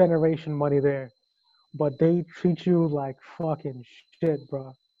old generation money there, but they treat you like fucking shit,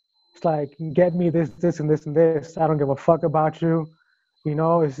 bro. It's like, get me this, and this, and this. I don't give a fuck about you. You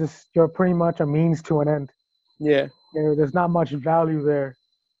know, it's just, you're pretty much a means to an end. Yeah. There's not much value there,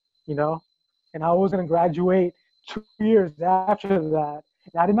 you know? And I was going to graduate 2 years after that.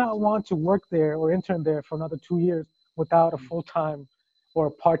 And I did not want to work there or intern there for another 2 years without a full-time or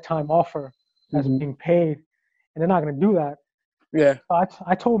a part-time offer that's being paid. And they're not going to do that. Yeah. So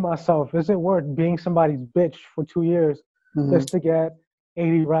I told myself, is it worth being somebody's bitch for 2 years just to get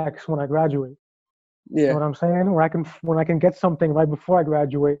 80 racks when I graduate? You know Yeah. what I'm saying? When I can get something right before I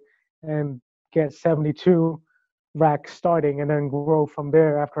graduate and get 72 racks starting and then grow from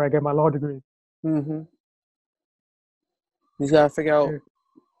there after I get my law degree. You just gotta figure out,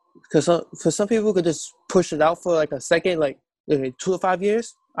 because for some people could just push it out for like a second, like okay, 2 or 5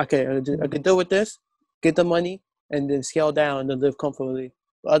 years. Okay, I could deal with this, get the money, and then scale down and then live comfortably.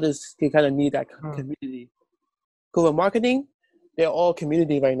 But others, they kind of need that community. Because with marketing, they're all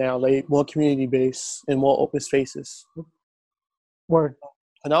community right now, like more community based and more open spaces. Word.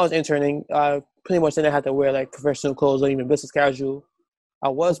 When I was interning, I pretty much didn't have to wear like professional clothes or even business casual. I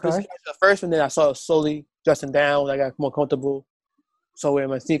was business casual at first, and then I started slowly dressing down. I got more comfortable. So wearing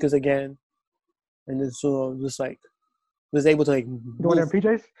my sneakers again, and then so just like was able to like You want to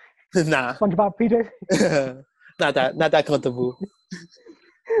wear PJs? Nah. SpongeBob PJs? not that comfortable.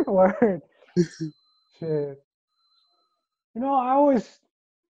 Word. Shit. You know,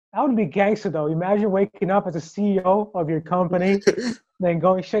 I would be gangster though. Imagine waking up as a CEO of your company, then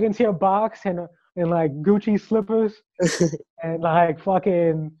going straight into your box and like Gucci slippers and like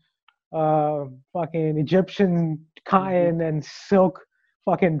fucking Egyptian cotton and silk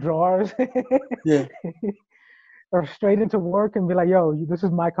fucking drawers. Yeah. Or straight into work and be like, yo, this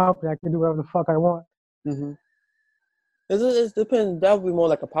is my company. I can do whatever the fuck I want. It depends. That would be more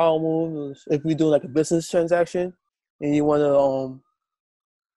like a power move if we do like a business transaction and you want to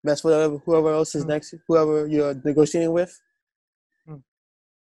mess with whoever else is next, whoever you're negotiating with.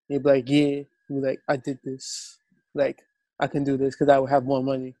 You'd be like, yeah. You'd be like, I did this. Like, I can do this because I will have more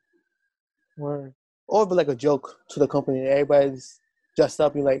money. Word. Or it'd be like a joke to the company. Everybody's dressed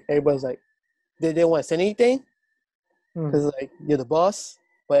up. You're like, everybody's like, they didn't want to say anything because like you're the boss.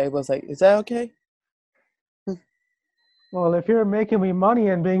 But everybody's like, is that okay? Well, if you're making me money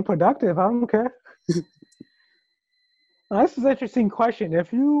and being productive, I don't care. Now, this is an interesting question.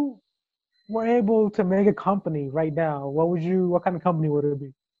 If you were able to make a company right now, what kind of company would it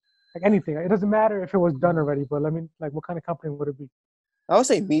be? Like anything. It doesn't matter if it was done already, but I mean, like, what kind of company would it be? I would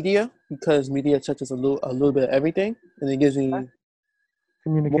say media because media touches a little bit of everything, and it gives me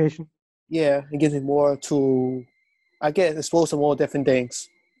communication. It gives me more to. I get exposed to more different things.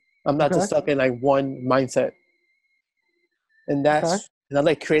 I'm not just stuck in like one mindset, and and I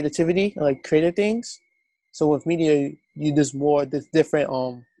like creativity. I like creative things. So with media, there's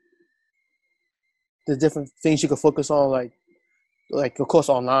different there's different things you can focus on, like of course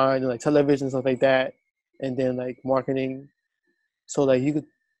online and like television stuff like that, and then like marketing. So like you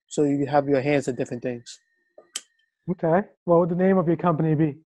have your hands in different things. Okay. What would the name of your company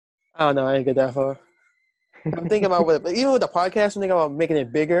be? I don't know. I didn't get that far. I'm thinking about even with the podcast, I'm thinking about making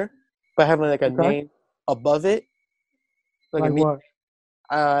it bigger, but having like a name above it. Like what?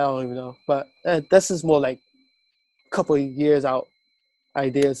 I don't even know, but this is more like a couple of years out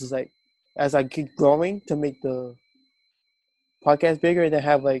ideas. Is like as I keep growing to make the podcast bigger and then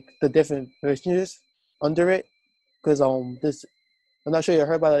have like the different versions under it. Because I'm not sure you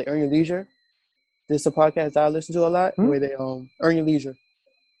heard about like Earn Your Leisure. This is a podcast that I listen to a lot where they Earn Your Leisure.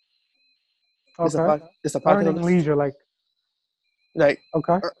 Okay. It's a podcast. Earning leisure, like.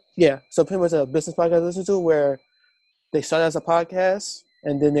 Okay. Yeah, so pretty much a business podcast I listen to where they start as a podcast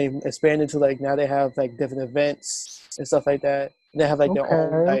and then they expand into like now they have like different events and stuff like that. And they have like their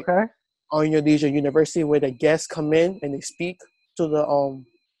own like Earn Your Leisure University where the guests come in and they speak to the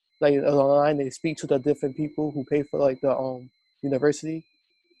like online. They speak to the different people who pay for like the university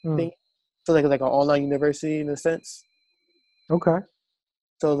thing. So like an online university in a sense. Okay.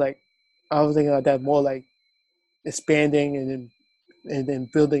 So like I was thinking about that more like expanding and then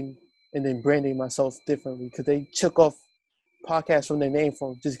building and then branding myself differently because they took off podcast from their name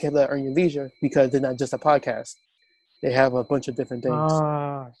from just kept that Earn Your Leisure because they're not just a podcast. They have a bunch of different things.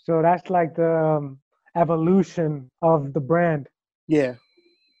 So that's like the evolution of the brand. Yeah.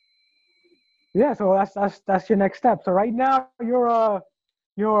 Yeah, so that's your next step. So right now you're a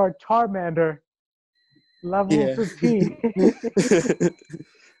Charmander, level 15.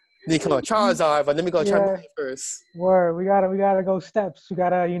 They come on Charizard, but let me go Charmander first. Word, we gotta go steps. We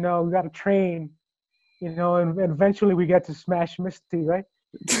gotta train. And eventually we get to Smash Misty, right?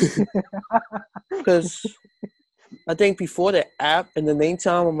 Because I think before the app, in the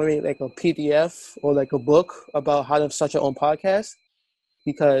meantime, I'm gonna make like a PDF or like a book about how to start your own podcast.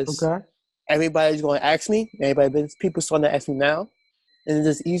 Because everybody's going to ask me. People starting to ask me now, and it's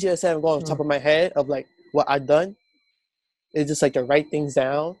just easier instead of going on top of my head of like what I've done. It's just like to write things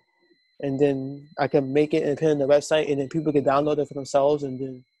down, and then I can make it and put it on the website, and then people can download it for themselves, and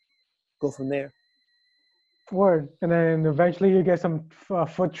then go from there. Word, and then eventually you get some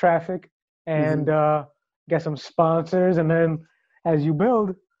foot traffic, and get some sponsors, and then as you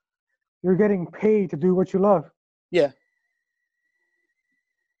build, you're getting paid to do what you love. Yeah.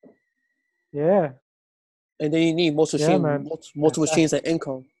 Yeah. And then you need multiple streams of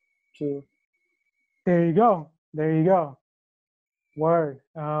income too. There you go. Word.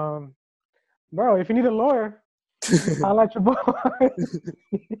 Bro, if you need a lawyer, I'll let you boy.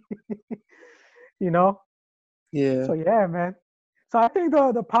 Yeah. So yeah, man. So I think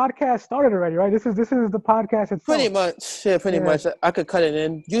the podcast started already, right? This is the podcast itself. Pretty much. Yeah, pretty much. I could cut it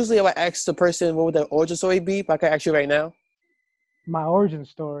in. Usually I would ask the person what would the origin story be, but I could ask you right now. My origin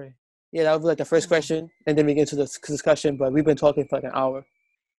story. Yeah, that would be like the first question, and then we get into the discussion, but we've been talking for like an hour.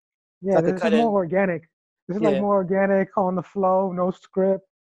 Yeah, so this is more organic. This is like more organic, on the flow, no script.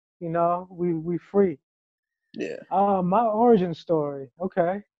 We free. Yeah. My origin story.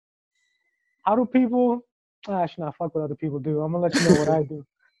 Okay. How do people... I should not fuck what other people do. I'm going to let you know what I do.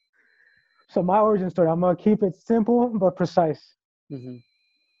 So my origin story, I'm going to keep it simple but precise. Mm-hmm.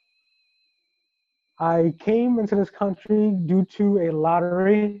 I came into this country due to a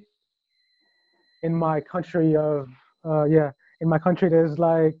lottery. In my country there's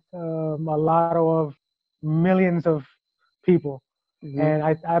like a lotto of millions of people. Mm-hmm. And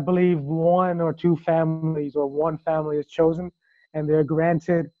I believe one or two families or one family is chosen, and they're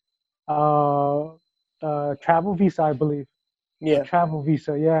granted travel visa, I believe. Yeah. Travel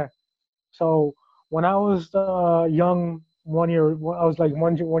visa, yeah. So when I was young, I was like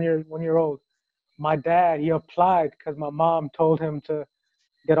one year old. My dad, he applied because my mom told him to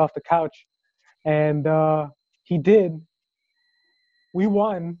get off the couch. And he did. We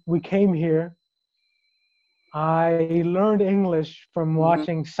won. We came here. I learned English from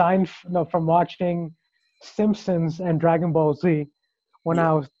watching from watching Simpsons and Dragon Ball Z when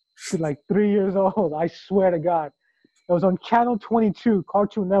I was like 3 years old. I swear to God, it was on Channel 22,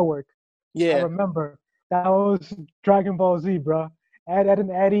 Cartoon Network. Yeah, I remember that was Dragon Ball Z, bro. Ed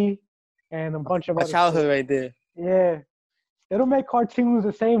and Eddie, and a bunch of my other childhood shit. right there. Yeah, they don't make cartoons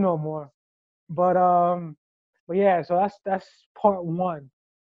the same no more. But yeah, so that's part one.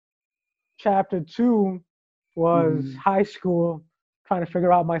 Chapter 2 was high school, trying to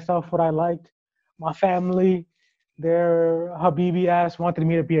figure out myself, what I liked. My family, their Habibi ass wanted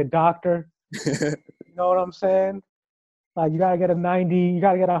me to be a doctor. You know what I'm saying? Like, you gotta get a 90, you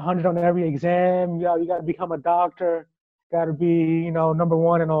gotta get 100 on every exam. You gotta become a doctor. Gotta be, number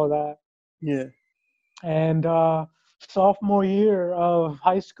one and all that. Yeah. And sophomore year of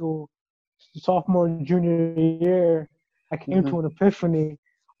high school, junior year, I came to an epiphany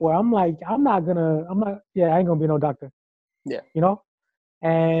where I'm like, I ain't gonna be no doctor. Yeah.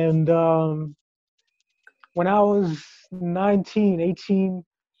 And when I was 19,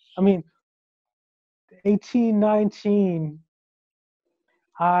 19,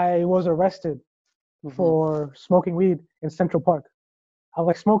 I was arrested for smoking weed in Central Park. I was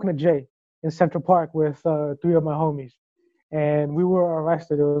like smoking a J in Central Park with 3 of my homies. And we were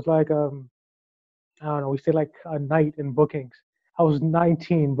arrested. It was like, I don't know, we stayed like a night in Brookings. I was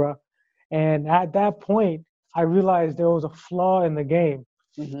 19, bro. And at that point, I realized there was a flaw in the game.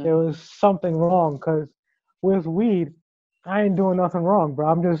 There was something wrong, because with weed, I ain't doing nothing wrong, bro.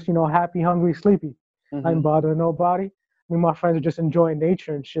 I'm just, happy, hungry, sleepy. I ain't bothering nobody. Me and my friends are just enjoying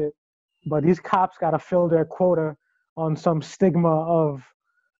nature and shit. But these cops got to fill their quota on some stigma of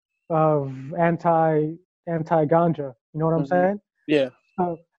anti-ganja. You know what I'm saying? Yeah.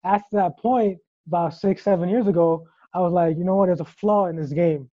 So after that point, about 6-7 years ago, I was like, you know what? There's a flaw in this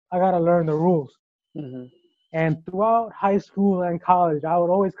game. I got to learn the rules. And throughout high school and college, I would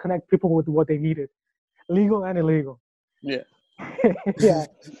always connect people with what they needed, legal and illegal. Yeah. Yeah.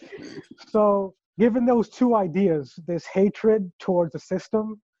 So given those two ideas, this hatred towards the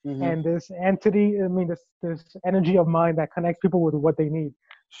system and this entity, I mean, this energy of mind that connects people with what they need,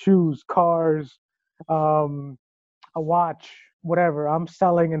 shoes, cars, a watch, whatever. I'm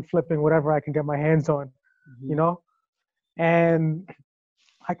selling and flipping whatever I can get my hands on, you know? And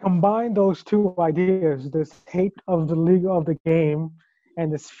I combine those two ideas, this hate of the league of the game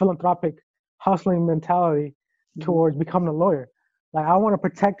and this philanthropic hustling mentality towards becoming a lawyer. Like, I want to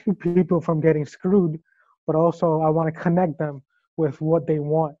protect people from getting screwed, but also I want to connect them with what they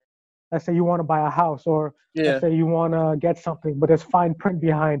want. Let's say you want to buy a house, or let's say you want to get something, but there's fine print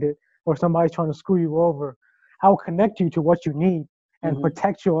behind it, or somebody's trying to screw you over. I'll connect you to what you need and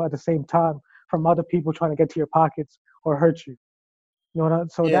protect you at the same time from other people trying to get to your pockets or hurt you. You know,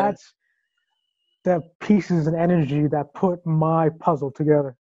 so that's the pieces and energy that put my puzzle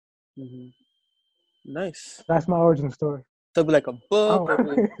together. Nice. That's my origin story. So it'd be like a book.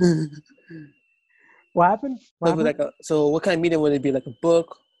 Oh. What happened? So what kind of medium would it be? Like a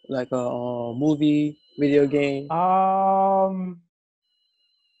book, like a movie, video game? Oh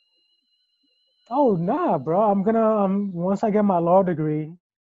nah, bro. I'm gonna once I get my law degree,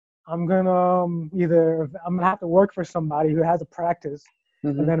 I'm gonna I'm gonna have to work for somebody who has a practice,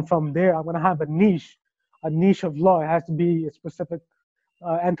 and then from there I'm gonna have a niche of law. It has to be a specific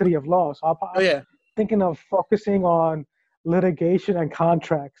entity of law. So I'm thinking of focusing on litigation and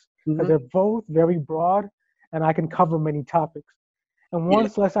contracts because they're both very broad, and I can cover many topics. And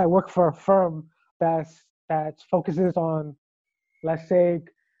once let's say I work for a firm that focuses on, let's say,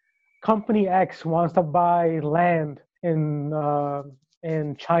 Company X wants to buy land in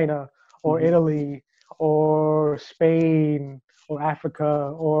China or Italy or Spain or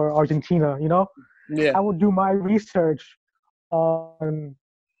Africa or Argentina, you know? I would do my research on,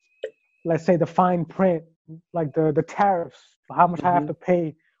 let's say, the fine print, like the tariffs, how much I have to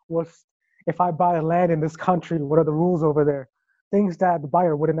pay, if I buy land in this country, what are the rules over there? Things that the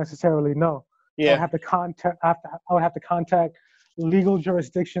buyer wouldn't necessarily know. I would have to contact legal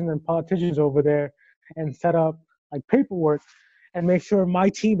jurisdictions and politicians over there and set up like paperwork and make sure my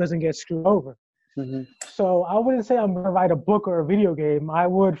team doesn't get screwed over. So I wouldn't say I'm going to write a book or a video game. I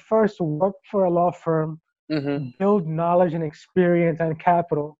would first work for a law firm, build knowledge and experience and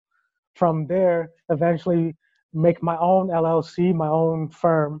capital. From there, eventually make my own LLC, my own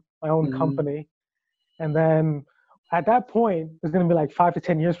firm, my own company. And then at that point, it's going to be like 5 to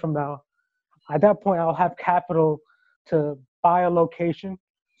 10 years from now. At that point, I'll have capital to buy a location,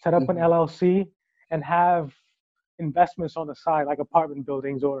 set up an LLC, and have investments on the side, like apartment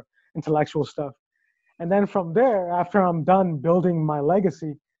buildings or intellectual stuff. And then from there, after I'm done building my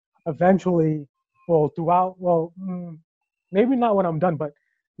legacy, eventually, maybe not when I'm done, but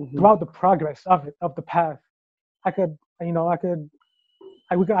throughout the progress of the path, I could have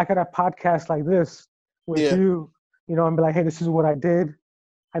podcasts like this with you, and be like, hey, this is what I did.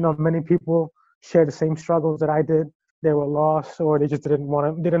 I know many people share the same struggles that I did. They were lost, or they just didn't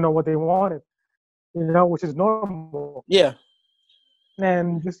know what they wanted, which is normal. Yeah.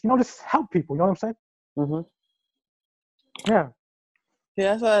 And just help people. You know what I'm saying? Yeah.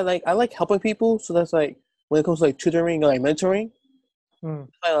 Yeah, that's why I like helping people. So that's like when it comes to like tutoring or like mentoring. Like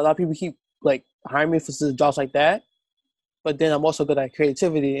a lot of people keep like hiring me for jobs like that, but then I'm also good at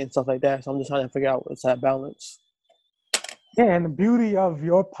creativity and stuff like that. So I'm just trying to figure out what's that balance. Yeah, and the beauty of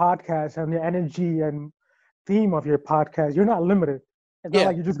your podcast and the energy and theme of your podcast, you're not limited. It's not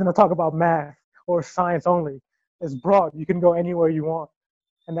like you're just going to talk about math or science only. It's broad. You can go anywhere you want.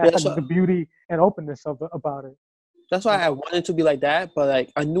 And that's the beauty and openness about it. That's why I wanted to be like that, but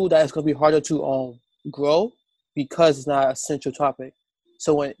like I knew that it's going to be harder to grow because it's not a central topic.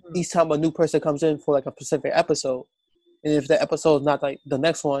 So when each time a new person comes in for like a specific episode, and if the episode is not like the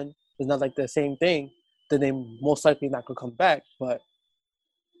next one, is not like the same thing, then they most likely not gonna come back. But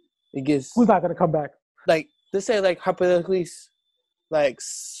it gets who's not gonna come back? Like let's say like hypothetically, like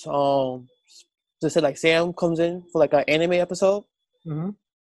let's say like Sam comes in for like an anime episode, and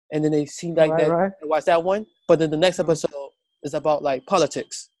then they see like they watch that one, but then the next episode is about like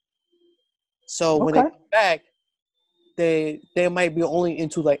politics. So when they come back, they might be only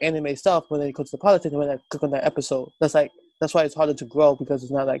into like anime stuff when it comes to politics. When they click on that episode, that's why it's harder to grow because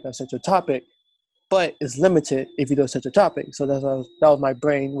it's not like a central topic. But it's limited if you do such a topic. So that was my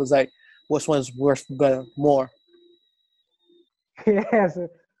brain was like, which one's worth better, more? Yeah,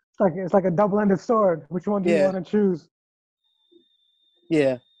 it's like a double-ended sword. Which one do you want to choose?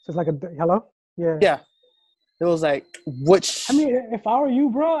 Yeah. So it's like a hello. Yeah. Yeah. It was like which. I mean, if I were you,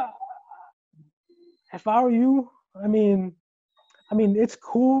 bro. I mean, it's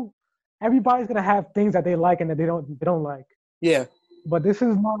cool. Everybody's gonna have things that they like and that they don't like. Yeah. But this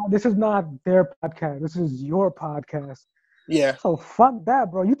is not their podcast. This is your podcast. Yeah. So fuck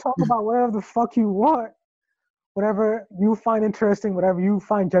that, bro. You talk about whatever the fuck you want, whatever you find interesting, whatever you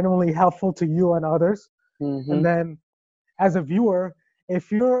find genuinely helpful to you and others. Mm-hmm. And then, as a viewer,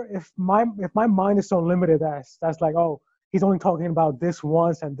 if my mind is so limited, that's like, oh, he's only talking about this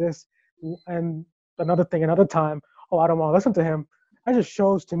once and this and another thing another time. Oh, I don't want to listen to him. That just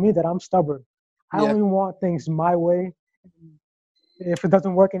shows to me that I'm stubborn. I Yeah. only want things my way. If it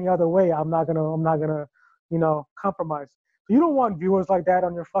doesn't work any other way, I'm not gonna, compromise. You don't want viewers like that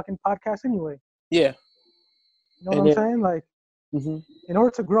on your fucking podcast anyway. Yeah. You know what And I'm then- saying? Like, Mm-hmm. in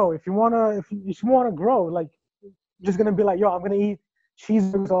order to grow, if you wanna grow, like, you're just gonna be like, yo, I'm gonna eat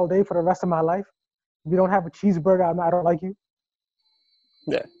cheeseburgers all day for the rest of my life. If you don't have a cheeseburger, I don't like you.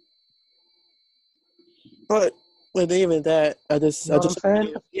 Yeah. But even that, I just You know what I'm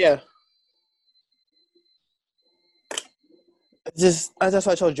saying? yeah. That's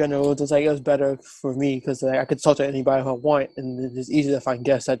why I told General, just like it was better for me because like, I could talk to anybody who I want, and it's easy to find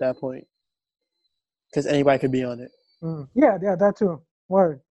guests at that point because anybody could be on it. Yeah, that too.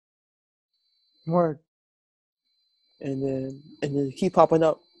 Word. And then keep popping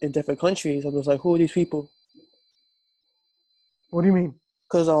up in different countries. I'm just like, who are these people? What do you mean?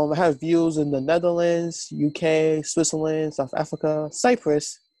 Because I have views in the Netherlands, UK, Switzerland, South Africa,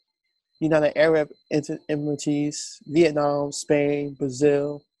 Cyprus, United Arab Emirates, Vietnam, Spain,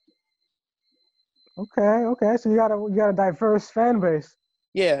 Brazil. Okay. So you got a diverse fan base.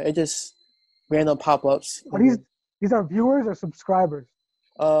 Yeah, it just random pop-ups. Are these are viewers or subscribers?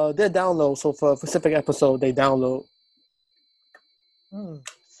 They're download. So for a specific episode, they download.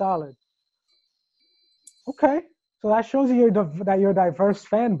 Solid. Okay. So that shows you that you're a diverse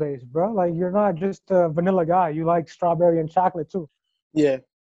fan base, bro. Like, you're not just a vanilla guy. You like strawberry and chocolate too. Yeah.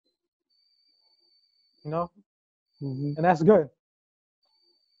 You know? Mm-hmm. And that's good.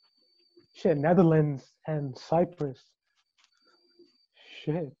 Shit, Netherlands and Cyprus.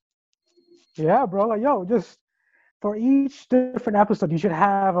 Shit. Yeah, bro. Like, yo, just for each different episode, you should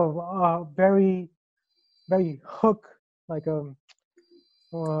have a very, very hook, like a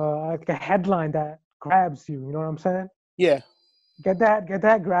headline that grabs you. You know what I'm saying? Yeah. Get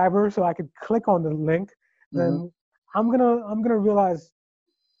that grabber so I could click on the link. Then I'm gonna realize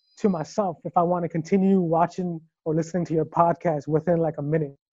to myself if I want to continue watching or listening to your podcast within like a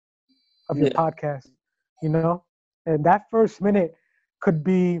minute of your podcast, you know? And that first minute could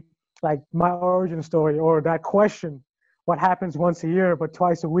be like my origin story or that question, what happens once a year but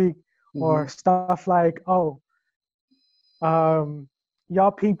twice a week, or stuff like,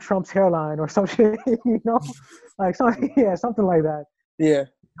 y'all peep Trump's hairline or some shit, you know? Like something like that. Yeah.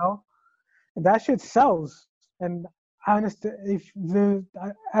 You know? And that shit sells. And I understand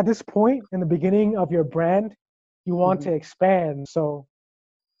at this point in the beginning of your brand, you want to expand. So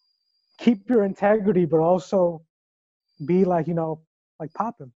keep your integrity, but also be like, like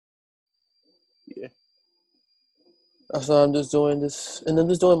popping. Yeah. So I'm just doing this, and I'm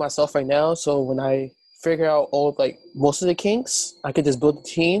just doing it myself right now. So when I figure out most of the kinks, I could just build a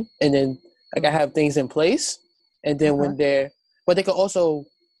team, and then I have things in place, and then but they could also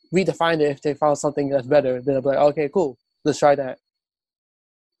redefine it if they found something that's better. Then I'll be like, okay, cool, let's try that.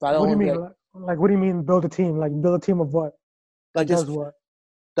 But I don't What do you wanna mean? Like, what do you mean build a team? Like, build a team of what? like Does just what?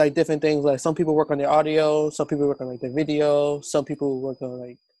 like different things. Like some people work on their audio, some people work on like their video, some people work on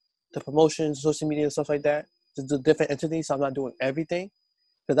like the promotions, social media, and stuff like that. Just do different entities. So I'm not doing everything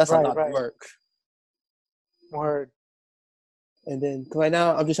because that's a lot of work. Word. And then right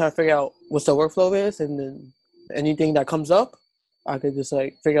now, I'm just trying to figure out what the workflow is, and then anything that comes up, I could just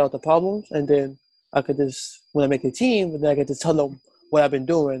like figure out the problems, and then I could just, when I make a team, then I could just tell them what I've been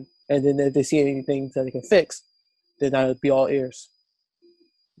doing, and then if they see anything that they can fix, then I'll be all ears.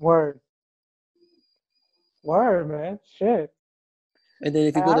 Word, man. Shit. And then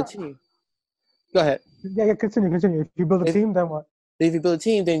if you build a team, go ahead. Yeah, continue. If you build a team, then what? If you build a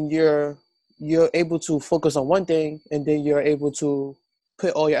team, then you're able to focus on one thing, and then you're able to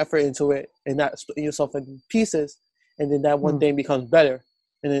put all your effort into it and not split yourself in pieces, and then that one thing becomes better.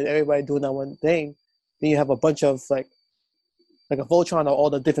 And then everybody doing that one thing, then you have a bunch of like a Voltron of all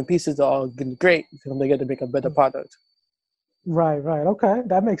the different pieces that are all great to come together to make a better product. Right. Okay,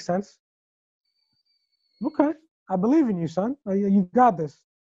 that makes sense. Okay, I believe in you, son. You got this.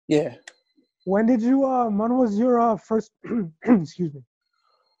 Yeah. When was your first, excuse me.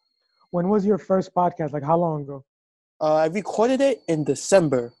 When was your first podcast? Like, how long ago? I recorded it in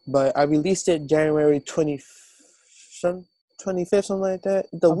December, but I released it January 25th, something like that.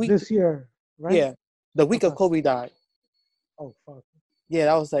 This year, right? Yeah. The week of Kobe died. Oh, fuck. Yeah,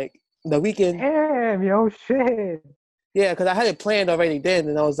 that was like the weekend. Damn, yo, shit. Yeah, because I had it planned already then,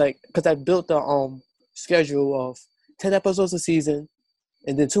 and I was like, because I built the schedule of 10 episodes a season,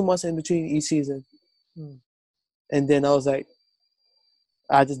 and then 2 months in between each season, and then I was like,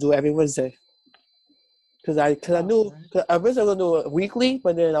 I just do it every Wednesday. Because I knew, cause I originally was gonna do it weekly,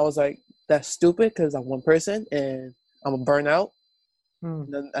 but then I was like, that's stupid because I'm one person and I'm gonna burn out.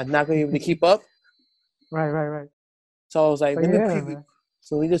 And I'm not gonna be able to keep up. Right. So I was like, But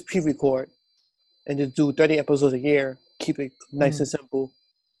so we just pre-record and just do 30 episodes a year. Keep it nice and simple.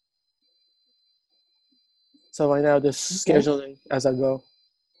 So right now, just scheduling as I go.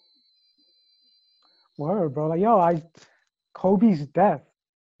 Word, bro. Like, Kobe's death.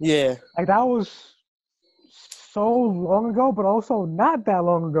 Yeah. Like, that was so long ago, but also not that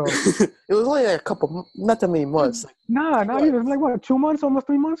long ago. It was only like not that many months. Not even. Like, what, 2 months, almost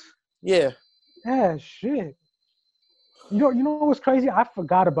 3 months? Yeah. Yeah, shit. You know what's crazy? I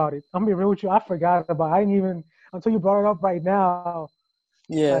forgot about it. I'm gonna be real with you. I forgot about it. I didn't even, until you brought it up right now.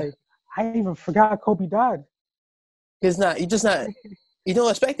 Yeah. Like, I even forgot Kobe died. You don't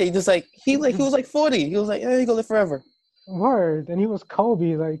expect it. He was like 40. He was like, he gonna live forever. Word. And he was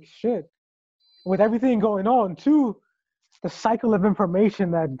Kobe, like, shit. With everything going on, too, the cycle of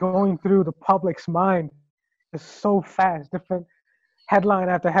information that going through the public's mind is so fast. Different headline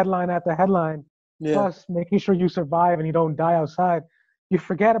after headline after headline. Yeah. Plus, making sure you survive and you don't die outside. You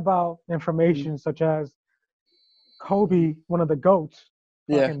forget about information such as Kobe, one of the GOATs,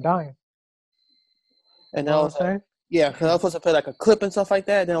 fucking dying. And I was like, because I was supposed to play like a clip and stuff like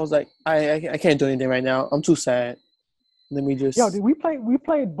that. Then I was like, I can't do anything right now. I'm too sad. Let me just. Yo, we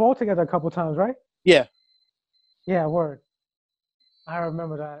played ball together a couple times, right? Yeah. Yeah, word. I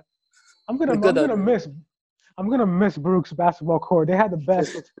remember that. I'm gonna miss Brooks basketball court. They had the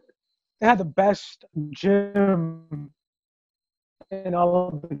best. They had the best gym in all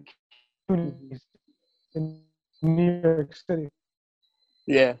of the communities in New York City.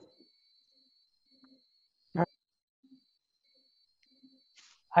 Yeah.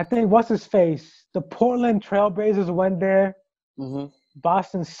 I think what's his face? The Portland Trailblazers went there.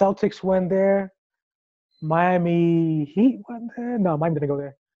 Boston Celtics went there. Miami Heat went there. No, Miami didn't go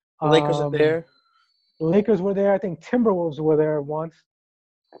there. The Lakers are there. Lakers were there. I think Timberwolves were there once.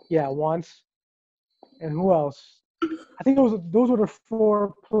 Yeah, once. And who else? I think those were the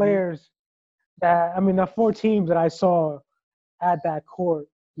four players the four teams that I saw at that court.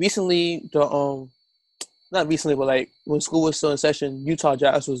 Recently, not recently, but like when school was still in session, Utah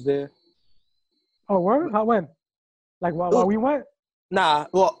Jazz was there. Oh, word? How when? Like while we went? Nah,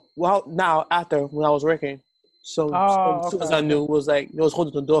 well, now after when I was working. So as soon as I knew, it was like it was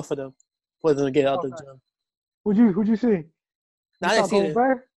holding the door for them to get out the gym. Who'd you see? Nah, I didn't see it.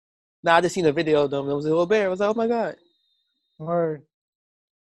 Nah, I just seen a video of them. It was Gobert. I was like, oh my god. Word.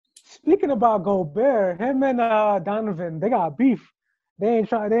 Speaking about Gobert, him and Donovan, they got beef. They're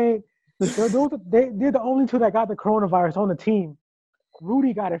the only two that got the coronavirus on the team.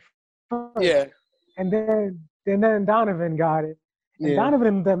 Rudy got it first. Yeah. And then Donovan got it. And Donovan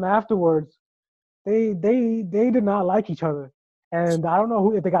and them afterwards, they did not like each other. And I don't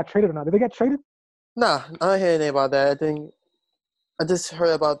know if they got traded or not. Did they get traded? Nah, I don't hear anything about that. I think I just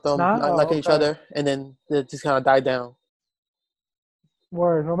heard about them not liking each other, and then it just kind of died down.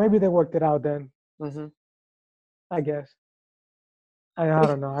 Word. Well, maybe they worked it out then. I guess. I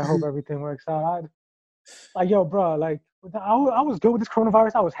don't know. I hope everything works out. Yo, bro, I was good with this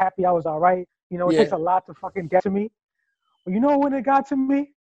coronavirus. I was happy. I was all right. You know, it takes a lot to fucking get to me. But you know when it got to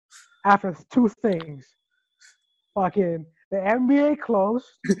me? After two things. Fucking the NBA closed.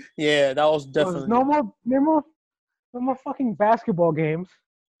 Yeah, that was definitely. No more fucking basketball games.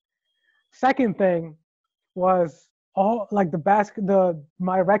 Second thing was all like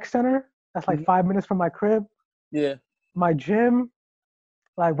my rec center. That's like 5 minutes from my crib. Yeah. My gym,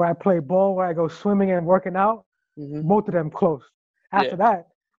 like where I play ball, where I go swimming and working out. Both of them closed. After that,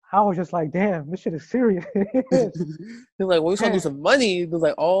 I was just like, damn, this shit is serious. He's like, well, we trying to do some money. He was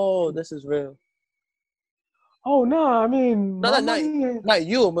like, oh, this is real. Oh no, I mean, not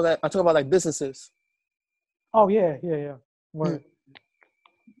you, but I talk about like businesses. Oh yeah. Word.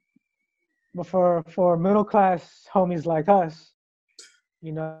 But for middle class homies like us,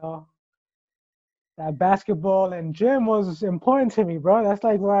 you know, that basketball and gym was important to me, bro. That's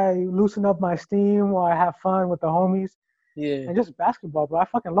like where I loosen up my steam, where I have fun with the homies. Yeah. And just basketball, bro. I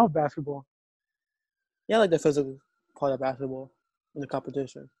fucking love basketball. Yeah, I like the physical part of basketball in the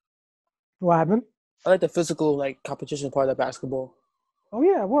competition. What happened? I like the physical, like, competition part of basketball. Oh,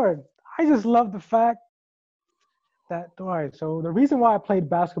 yeah, word. I just love the fact that, all right, so the reason why I played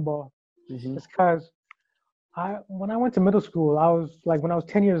basketball is because when I went to middle school, when I was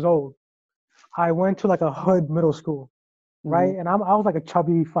 10 years old, I went to like a hood middle school. right? And I was like a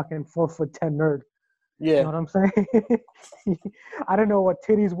chubby fucking 4'10" nerd. You Yeah. know what I'm saying? I didn't know what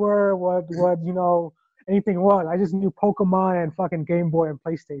titties were, what anything was. I just knew Pokemon and fucking Game Boy and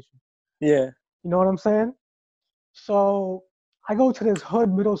PlayStation. Yeah. You know what I'm saying? So I go to this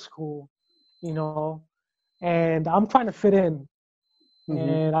hood middle school, you know, and I'm trying to fit in,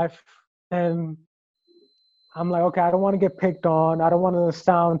 and and I'm like, okay, I don't want to get picked on. I don't want to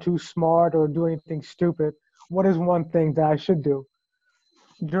sound too smart or do anything stupid. What is one thing that I should do?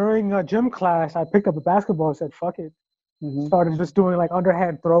 During a gym class, I picked up a basketball and said, fuck it. Started just doing like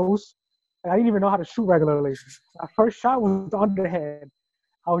underhand throws. I didn't even know how to shoot regularly. My first shot was the underhand.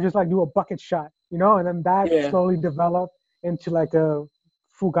 I would just like do a bucket shot, you know, and then that Yeah. slowly developed into like a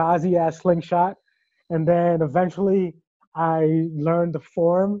Fugazi ass slingshot. And then eventually I learned the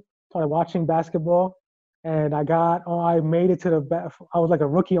form, started watching basketball, and I made it to I was like a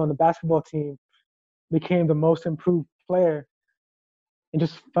rookie on the basketball team, became the most improved player, and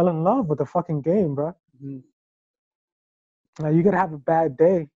just fell in love with the fucking game, bro. Like, you gotta have a bad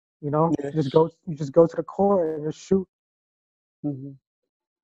day, you know. Yeah. You just go to the court and just shoot.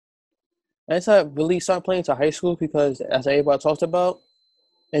 I started really start playing to high school because, as everybody talked about,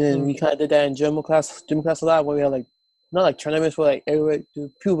 and then we kind of did that in gym class a lot, where we had like not like tournaments where like everybody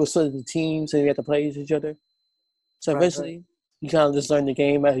people were split into teams and we had to play each other. So eventually, you kind of just learn the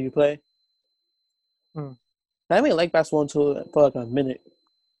game as you play. I didn't like basketball until for like a minute.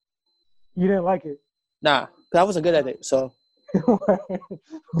 You didn't like it? Nah, because I wasn't good at it. So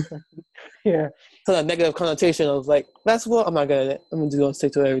yeah. So that negative connotation, I was like, basketball, I'm not good at it. I'm just gonna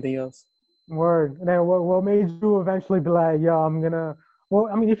stick to everything else. Word. And then what made you eventually be like, yo, I'm gonna? Well,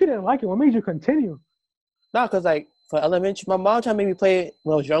 I mean, if you didn't like it, what made you continue? Nah, because like for elementary, my mom tried to make me play it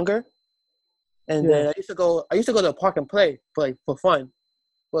when I was younger, and then I used to go to the park and play for fun.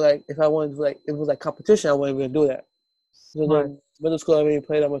 But like if I wanted to, like if it was like competition, I wasn't gonna do that. So then middle school, I didn't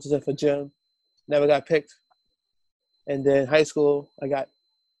play that much except for gym. Never got picked. And then high school, I'm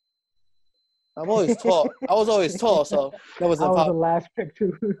always tall. I was always tall, so that wasn't I was the problem. last pick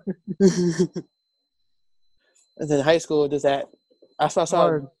too. And then high school, just that I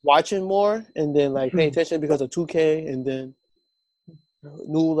started watching more and then like paying attention because of 2K, and then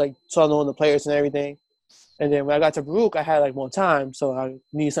started knowing the players and everything. And then when I got to Baruch, I had like more time, so I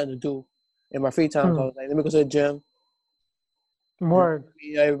needed something to do in my free time. So I was like, let me go to the gym. Word.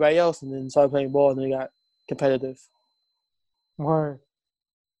 Meet everybody else, and then started playing ball, and then it got competitive. Word,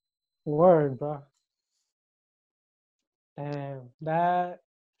 bro. Damn,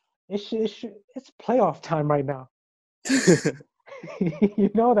 it's playoff time right now. You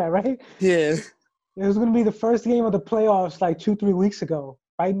know that, right? Yeah. It was gonna be the first game of the playoffs like 2-3 weeks ago.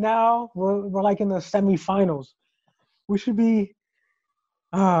 Right now, we're like in the semifinals. We should be.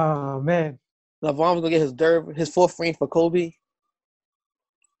 Oh man. LeBron was gonna get his fourth ring for Kobe.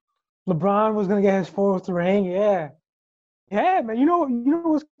 LeBron was gonna get his fourth ring. Yeah, man. You know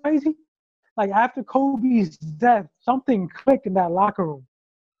what's crazy? Like after Kobe's death, something clicked in that locker room.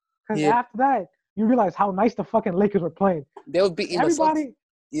 Because after that, you realize how nice the fucking Lakers were playing. They were beating everybody.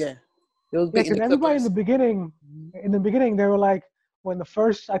 Yeah. They was beating because everybody in the beginning, they were like, when the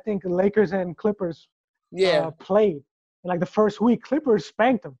first, I think, Lakers and Clippers played, in like the first week, Clippers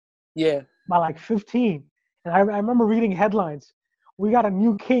spanked them. Yeah. By like 15. And I remember reading headlines. We got a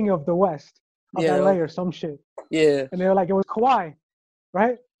new king of the West, of LA or some shit. Yeah. And they were like, it was Kawhi,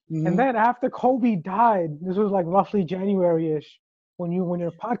 right? And then after Kobe died, this was like roughly January-ish when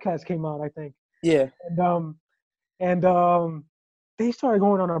your podcast came out, I think. Yeah. And they started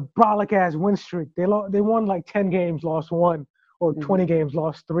going on a brolic ass win streak. They won like 10 games, lost 1, or 20 games,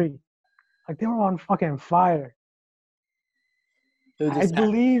 lost 3. Like they were on fucking fire. I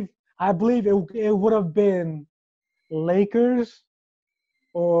believe it would have been Lakers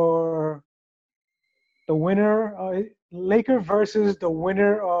or the winner, Lakers versus the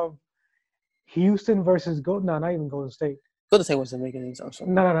winner of Houston versus not even Golden State. Golden State wasn't making any sense.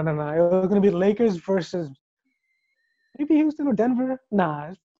 No. It was going to be Lakers versus maybe Houston or Denver. Nah,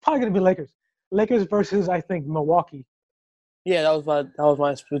 it's probably going to be Lakers. Lakers versus, I think, Milwaukee. Yeah, that was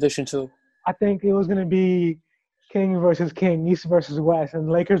my prediction too. I think it was going to be King versus King, East versus West, and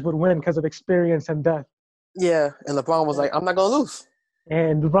Lakers would win because of experience and depth. Yeah, and LeBron was like, I'm not going to lose.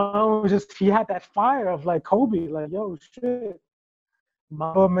 And LeBron was he had that fire of like Kobe, like, yo, shit.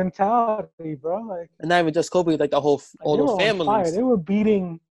 Mamba mentality, bro. Like, and not even just Kobe, like all those families. They were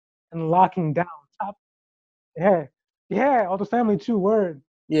beating and locking down top. Yeah, all those family too. Word.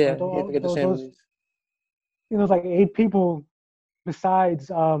 Yeah, those families. It was like 8 people besides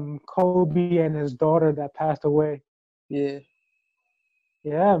Kobe and his daughter that passed away. Yeah.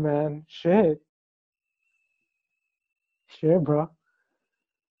 Yeah, man. Shit. Sure, bro.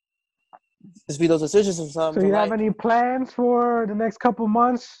 Just be those decisions sometimes. So you have any plans for the next couple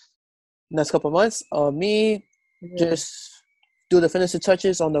months? Next couple of months? Me Yeah. just do the finishing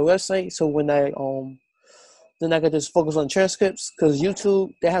touches on the website. So when I then I can just focus on transcripts because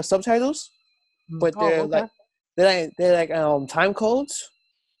YouTube they have subtitles, but Oh, okay. they're like time codes,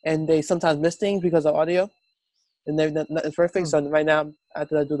 and they sometimes miss things because of audio, and they're nothing's perfect. So right now,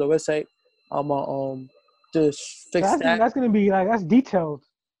 after I do the website, I'm gonna just fix that. That's gonna be like that's detailed.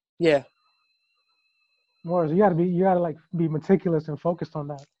 Yeah. More, so you gotta like be meticulous and focused on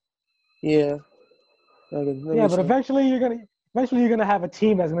that. Yeah. Yeah, but eventually you're gonna have a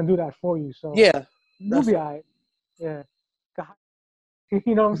team that's gonna do that for you. So yeah, you'll be alright. Yeah.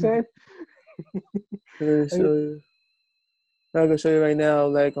 You know what I'm saying? I'm gonna show you right now,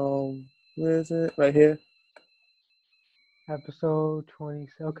 like where is it? Right here. Episode 20.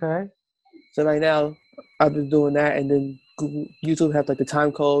 Okay. So right now I've been doing that, and then YouTube have like the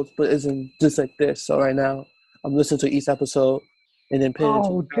time codes, but it isn't just like this. So right now I'm listening to each episode and then pinning.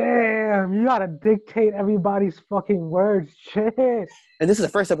 Oh damn! You gotta dictate everybody's fucking words. Shit. And this is the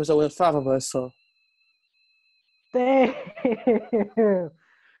first episode with 5 of us, so. Damn.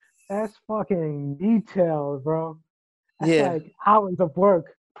 That's fucking detailed, bro. That's like hours of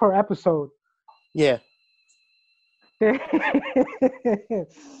work per episode. Yeah.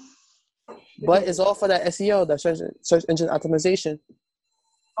 But it's all for that SEO, that search engine optimization.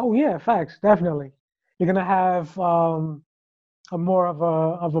 Oh yeah, facts, definitely. You're gonna have a more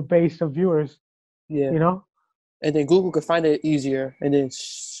of a base of viewers. Yeah. You know. And then Google could find it easier, and then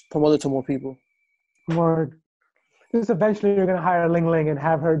promote it to more people. More. Because eventually you're gonna hire Ling Ling and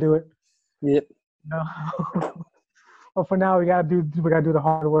have her do it. Yep. No. But for now, we gotta do the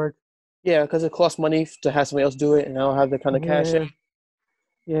hard work. Yeah, because it costs money to have somebody else do it, and I don't have the kind of cash.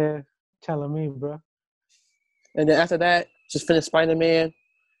 Yeah, telling me, bro. And then after that, just finish Spider-Man,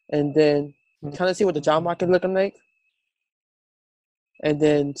 and then kind of see what the job market looking like, and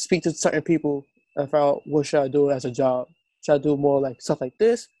then speak to certain people about what should I do as a job. Should I do more like stuff like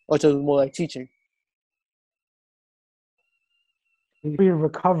this, or should I do more like teaching? Be a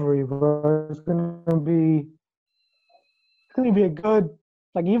recovery, bro. It's gonna be a good,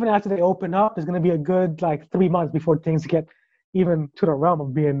 like, even after they open up, it's gonna be a good like 3 months before things get even to the realm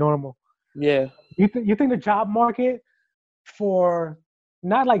of being normal. Yeah. You think the job market for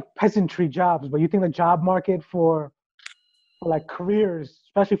not like peasantry jobs, but you think the job market for like careers,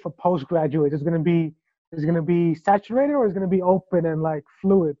 especially for postgraduates, is gonna be saturated, or is gonna be open and like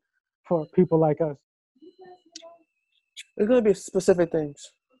fluid for people like us? It's gonna be specific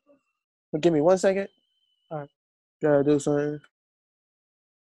things. But give me 1 second. All right. Gotta do something.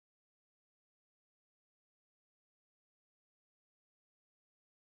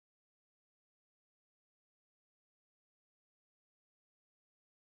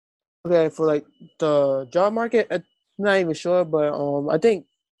 Okay, for like the job market, I'm not even sure, but I think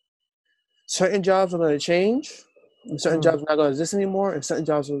certain jobs are gonna change, and certain jobs are not gonna exist anymore, and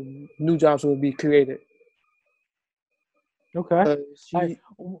certain new jobs will be created. Okay.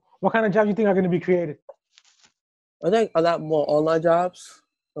 What kind of jobs do you think are going to be created? I think a lot more online jobs,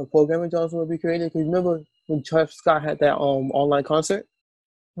 programming jobs will be created. Because remember when Travis Scott had that online concert?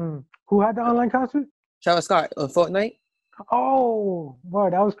 Who had the online concert? Travis Scott on Fortnite. Oh,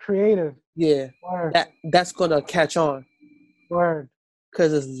 word, that was creative. Yeah, word. That's gonna catch on. Word.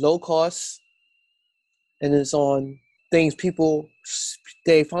 Because it's low cost, and it's on things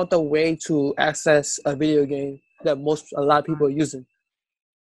they found a way to access a video game that a lot of people are using.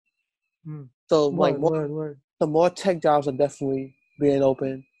 So like the more tech jobs are definitely being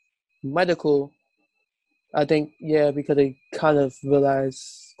open. Medical, I think, because they kind of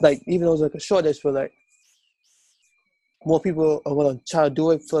realize, like, even though it's like a shortage, for like more people are gonna try to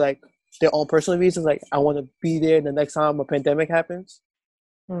do it for like their own personal reasons. Like, I want to be there the next time a pandemic happens.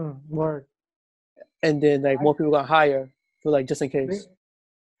 Word. And then like more people got hire for like just in case.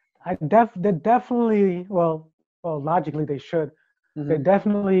 They definitely, well, logically they should. They're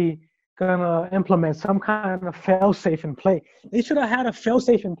definitely gonna implement some kind of fail-safe in play. They should have had a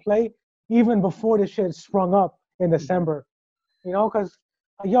fail-safe in play even before this shit sprung up in December. You know, because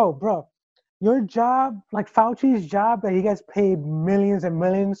yo, bro, your job, like Fauci's job that he gets paid millions and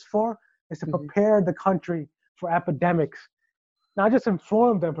millions for, is to prepare the country for epidemics. Not just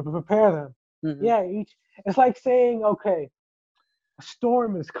inform them, but prepare them. Yeah, it's like saying, okay, a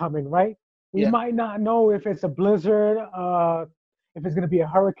storm is coming, right? We might not know if it's a blizzard, if it's gonna be a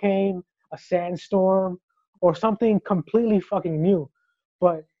hurricane, a sandstorm, or something completely fucking new.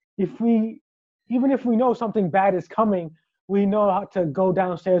 But even if we know something bad is coming, we know how to go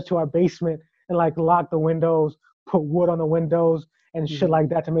downstairs to our basement and like lock the windows, put wood on the windows and shit like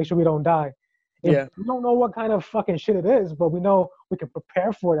that to make sure we don't die. We don't know what kind of fucking shit it is, but we know we can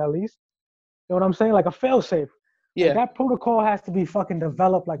prepare for it at least. You know what I'm saying? Like a fail-safe. Yeah. Like that protocol has to be fucking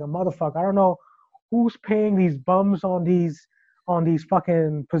developed like a motherfucker. I don't know who's paying these bums on these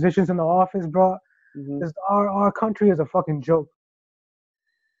fucking positions in the office, bro. Our country is a fucking joke.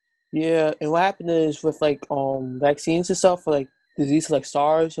 Yeah, and what happened is with like vaccines and stuff for like diseases like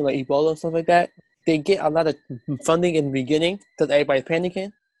SARS or like Ebola and stuff like that, they get a lot of funding in the beginning because everybody's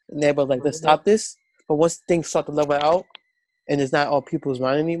panicking and everybody's like, let's stop this. But once things start to level out and it's not all people's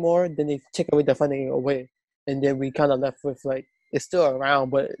mind anymore, then they take away the funding away, and then we kind of left with like it's still around,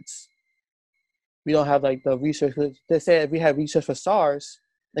 but we don't have like the research. They said if we had research for SARS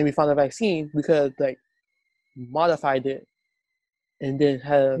and we found a vaccine, we could like modified it and then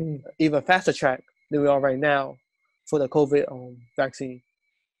have even faster track than we are right now for the COVID vaccine.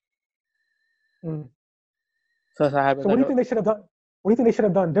 So that's how happened. So what do you think they should have done? What do you think they should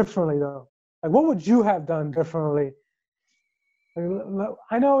have done differently, though? Like, what would you have done differently?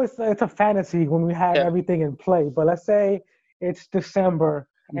 I know it's a fantasy when we have everything in play, but let's say it's December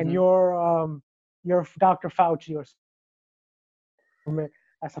and you're Dr. Fauci or something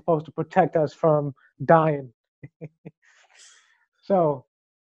that's supposed to protect us from dying. So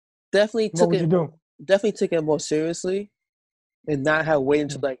definitely took it more seriously and not have wait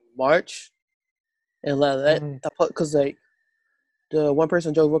until like March and let that because like the one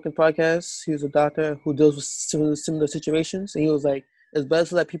person Joe Rogan's podcast, he was a doctor who deals with similar situations, and he was like, it's better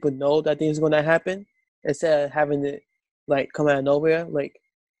to let people know that things are going to happen instead of having it like come out of nowhere. Like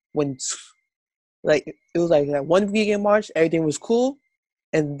when like it was like that 1 week in March, everything was cool,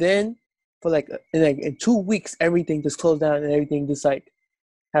 and then for like in 2 weeks everything just closed down and everything just like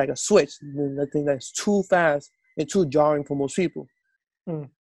had like a switch. And I think that's too fast and too jarring for most people.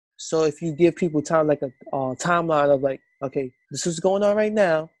 So if you give people time, like a timeline of like, okay, this is going on right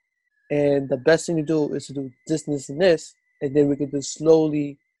now, and the best thing to do is to do this, this, and this, and then we can just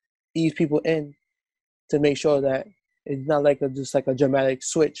slowly ease people in to make sure that it's not like just like a dramatic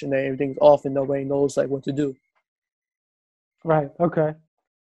switch and then everything's off and nobody knows like what to do. Right. Okay.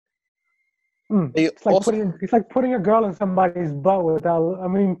 It's like putting a girl in somebody's butt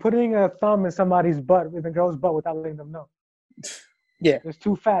putting a thumb in somebody's butt in a girl's butt without letting them know. Yeah, it's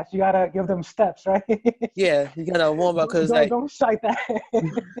too fast. You gotta give them steps, right? Yeah, you gotta warm up because don't cite that.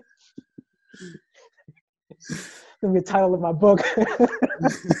 Gonna be a title of my book.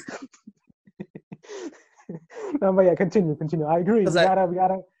 No, but yeah, continue. I agree. We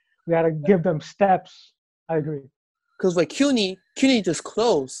gotta give them steps. I agree. Because like CUNY just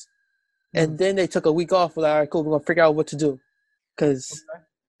closed, and then they took a week off. Like, all right, cool, we're gonna figure out what to do, because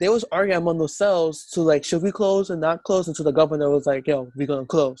they was arguing among themselves to like, should we close or not close? Until the governor was like, yo, we're gonna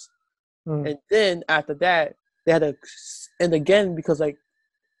close. And then after that, they had to end again because like,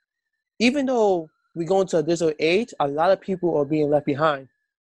 even though we go into a digital age, a lot of people are being left behind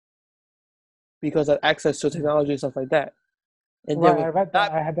because of access to technology and stuff like that. And right, I read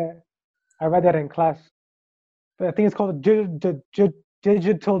that. I read that in class. But I think it's called the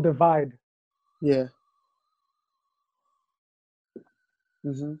digital divide. Yeah.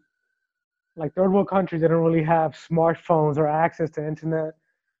 Like third world countries, they don't really have smartphones or access to internet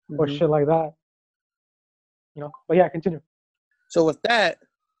or shit like that. You know. But yeah, continue. So with that,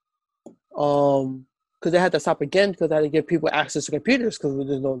 because they had to stop again because they had to give people access to computers because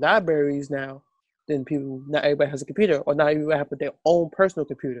there's no libraries now. Then not everybody has a computer, or not everybody have their own personal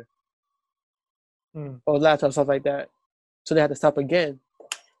computer or laptop, stuff like that. So they had to stop again.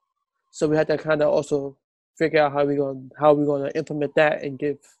 So we had to kind of also figure out how we're gonna implement that and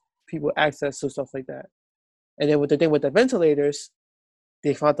give people access to stuff like that. And then with the thing with the ventilators,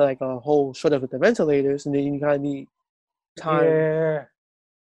 they found like a whole shortage with the ventilators, and then you kind of need time.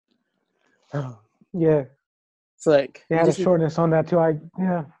 Yeah. So like they had a shortness on that too. And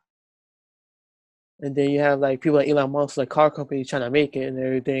then you have like people like Elon Musk, like car companies trying to make it and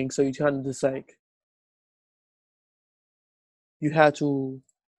everything. So you kind of just like, you have to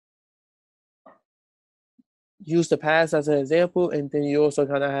use the past as an example, and then you also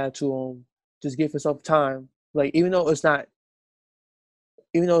kind of have to just give yourself time. Like even though it's not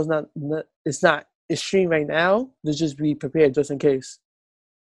extreme right now, let's just be prepared just in case,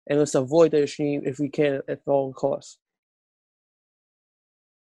 and let's avoid the extreme if we can at all costs.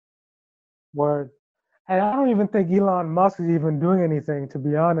 Word. And I don't even think Elon Musk is even doing anything, to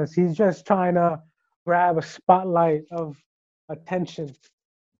be honest. He's just trying to grab a spotlight of attention.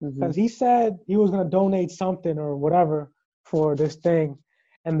 Because he said he was going to donate something or whatever for this thing.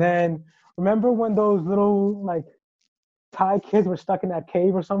 And then, remember when those little, like, Thai kids were stuck in that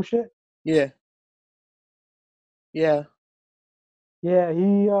cave or some shit? Yeah. Yeah. Yeah,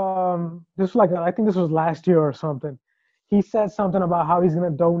 he this was like I think this was last year or something. He said something about how he's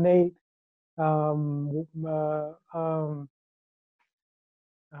gonna donate um uh, um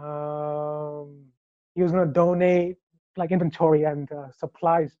um he was gonna donate like inventory and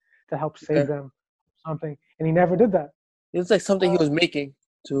supplies to help save Yeah. them something, and he never did that. It was like something he was making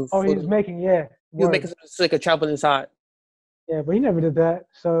Oh, for he was the. making, yeah, He was making word. something like a travel inside. Yeah, but he never did that.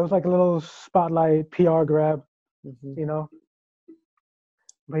 So it was like a little spotlight PR grab, Mm-hmm. you know.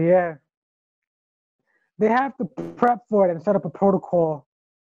 But yeah, they have to prep for it and set up a protocol.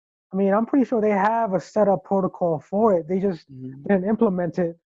 I mean, I'm pretty sure they have a set up protocol for it. They just Mm-hmm. didn't implement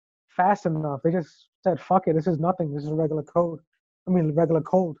it fast enough. They just said, "Fuck it, this is nothing. This is regular code." I mean, regular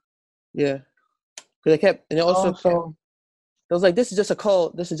code. Yeah. Because they kept, and they also kept. So It was like, this is just a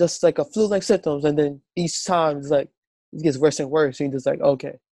cold. This is just like a flu-like symptoms, and then each time it's like it gets worse and worse. And you're just like,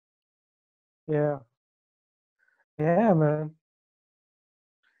 okay. yeah, yeah, man.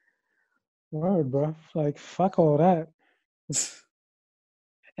 Word, bro. Like, fuck all that.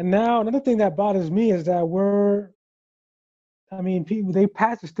 And now another thing that bothers me is that I mean, people they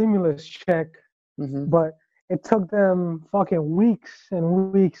passed the stimulus check, Mm-hmm. but it took them fucking weeks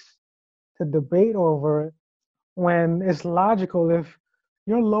and weeks to debate over it. When it's logical, if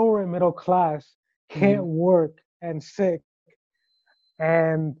you're lower and middle class, Mm-hmm. can't work and sick,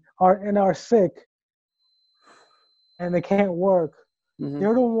 and are sick, and they can't work, Mm-hmm.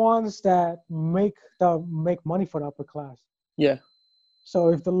 they're the ones that make money for the upper class. Yeah. So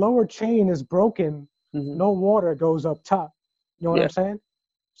if the lower chain is broken, Mm-hmm. no water goes up top. You know what Yeah. I'm saying?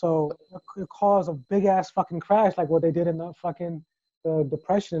 So it could cause a big ass fucking crash like what they did in the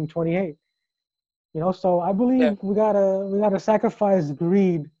depression in 28. So I Yeah. believe we gotta sacrifice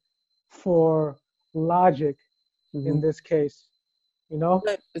greed for logic Mm-hmm. in this case. You know?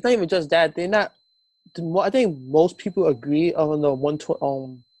 It's not even just that. They're not. I think most people agree on the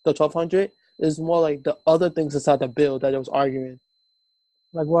 1200 is more like the other things inside the bill that I was arguing.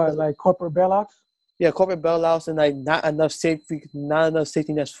 Like what? Like corporate bailouts? Yeah, corporate bailouts and like not enough safety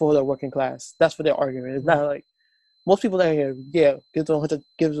nets for the working class. That's what they're arguing. It's not like most people that here, yeah, gives them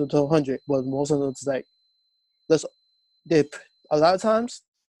to 100, but most of them it's like let's. They a lot of times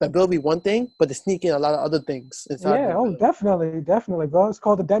the bill be one thing, but they sneak in a lot of other things inside Yeah, the oh bill. definitely, bro. It's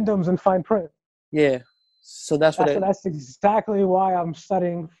called addendums in fine print. Yeah, so that's what it. That's exactly why I'm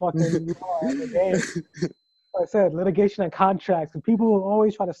studying fucking law and the game. Like I said, litigation and contracts. And people will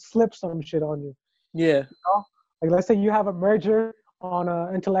always try to slip some shit on you. Yeah. Know? Like let's say you have a merger on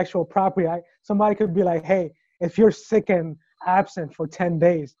intellectual property. Somebody could be like, hey, if you're sick and absent for 10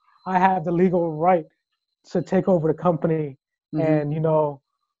 days, I have the legal right to take over the company Mm-hmm. and,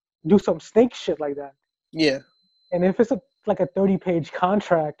 do some snake shit like that. Yeah. And if it's like a 30-page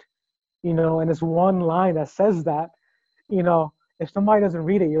contract, and it's one line that says that, if somebody doesn't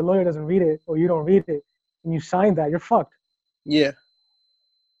read it, your lawyer doesn't read it, or you don't read it, and you sign that, you're fucked. Yeah.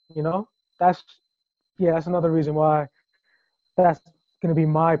 That's another reason why that's going to be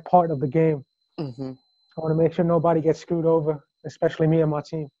my part of the game. Mm-hmm. I want to make sure nobody gets screwed over, especially me and my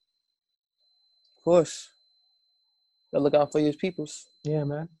team. Of course. Gotta look out for your peoples. Yeah,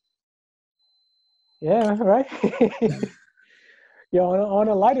 man. Yeah, right. Yo, on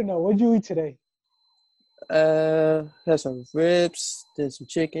a lighter note, what'd you eat today? Had some ribs, then some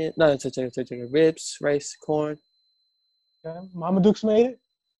chicken. No, chicken. Ribs, rice, corn. Yeah, Mama Duke's made it.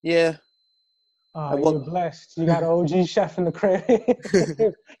 Yeah. Oh, you're blessed. You got an OG chef in the crib.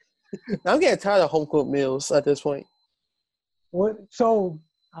 I'm getting tired of home cooked meals at this point. So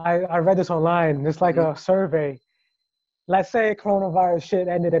I read this online. It's like a survey. Let's say coronavirus shit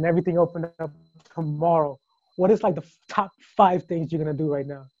ended and everything opened up tomorrow. What is like the top 5 things you're gonna do right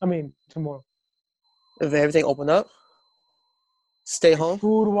now? I mean, tomorrow. If everything opened up, stay home.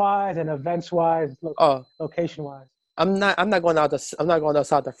 Food wise and events wise, location wise. I'm not going out. I'm not going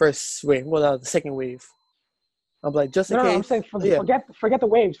outside the first wave. I'm going out the second wave. I'm like just in case. No, I'm saying forget the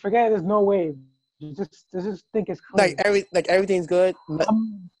waves. Forget there's no wave. Just think it's clean. Like everything's good.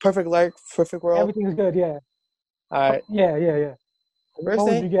 Perfect life, perfect world. Everything's good. Yeah. All right. Yeah. What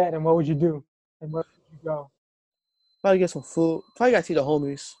would you get and what would you do and where would you go? Probably get some food. Probably gotta see the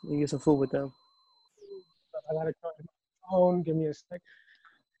homies and get some food with them. I gotta turn my phone. Give me a sec.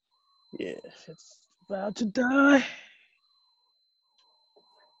 Yeah. It's about to die.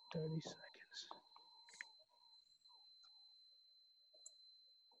 30 seconds.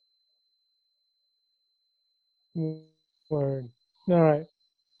 Word. All right.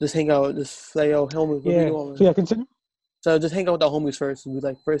 Just hang out. Just like, yo, homies, what Yeah. we doing? So yeah, continue. So just hang out with the homies first. And we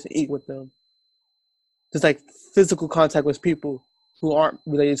like first eat with them. Just like physical contact with people who aren't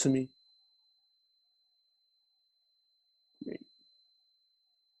related to me.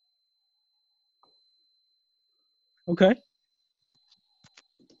 Okay.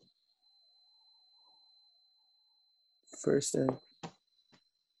 First thing.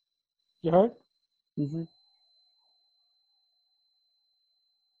 You heard? Mm-hmm.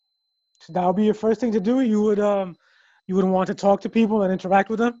 So that would be your first thing to do. You would want to talk to people and interact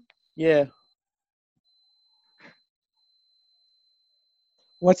with them. Yeah.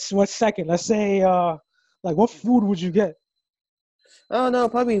 What's second? Let's say like what food would you get? I don't know.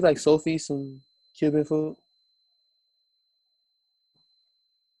 Probably like Sophie, some Cuban food.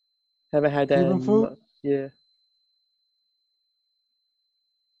 Haven't had that Cuban in food? yeah.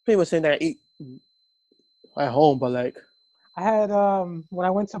 Pretty much saying that I eat at home, but like I had when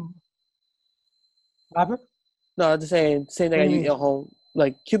I went to what happened? no, I'm just saying same thing What I do you eat mean? at home.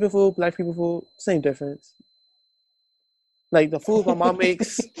 Like Cuban food, black people food, same difference. Like the food my mom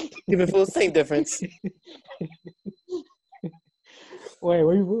makes, Cuban food, same difference. Wait,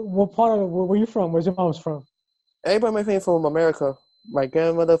 what part of where you from? Where's your mom's from? Everybody in my family from America. My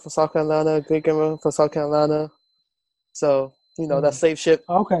grandmother from South Carolina, great grandmother from South Carolina. So, that slave ship.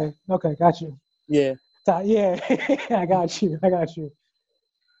 Okay, got you. Yeah. Yeah, I got you.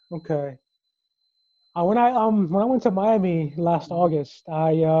 Okay. When I went to Miami last August,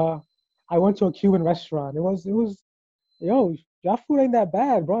 I went to a Cuban restaurant. It was yo, y'all food ain't that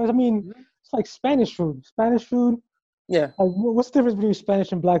bad, bro. I mean, it's like Spanish food. Spanish food. Yeah. Like, what's the difference between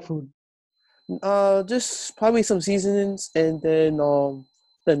Spanish and black food? Just probably some seasonings and then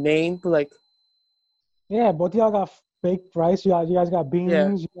the name, like Yeah, both y'all got baked rice. You guys got yeah,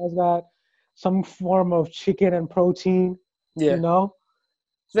 beans. You guys got some form of chicken and protein. You yeah. know,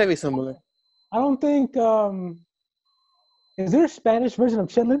 It's very similar. I don't think is there a Spanish version of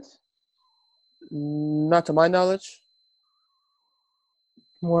chitlins? Not to my knowledge.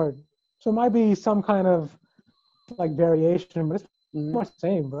 Word. So it might be some kind of like variation, but it's Hmm. much the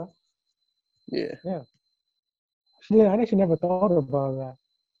same, bro. Yeah. Yeah. Actually, I actually never thought about that.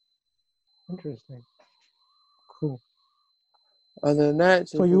 Interesting. Cool. Other than that,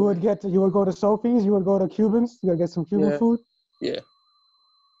 So just food. you would go to Sophie's, you would go to Cubans, you would get some Cuban Yeah, food. yeah.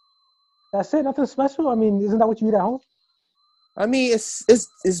 That's it. Nothing special. I mean, isn't that what you eat at home? I mean,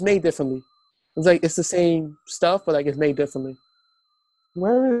 it's made differently. It's like it's the same stuff, but like it's made differently.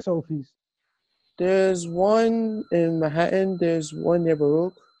 Where is Sophie's? There's one in Manhattan. There's one near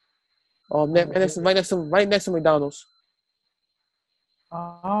Baruch. Right next to McDonald's.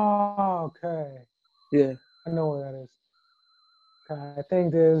 Oh, okay. Yeah, I know where that is. Okay, I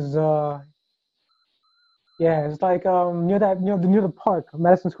think there's yeah, it's like near the park,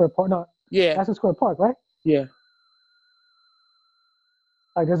 Madison Square Park. No, yeah, Madison Square Park, right? yeah,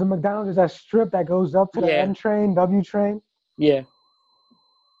 Like there's a McDonald's, there's that strip that goes up to the yeah, M train, W train, yeah,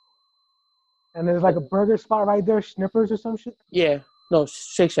 and there's like a burger spot right there, Snippers or some shit. yeah. No,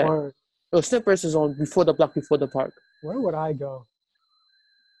 Shake Shack. Or No, Snippers is on before the block before the park. where would I go?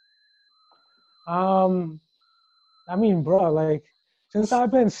 Um, I mean, bro, like since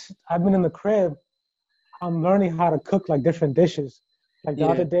I've been in the crib, I'm learning how to cook like different dishes. Like the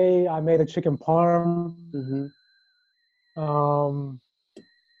Yeah. other day, I made a chicken parm. Mm-hmm. Um,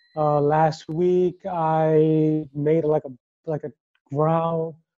 last week I made like a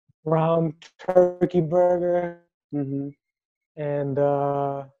ground ground turkey burger, Mm-hmm. and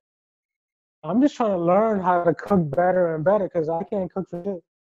I'm just trying to learn how to cook better and better because I can't cook for shit.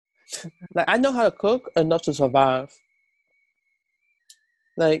 Like I know how to cook enough to survive.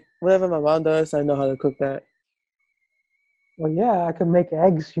 Like whatever my mom does, I know how to cook that. Well, yeah, I can make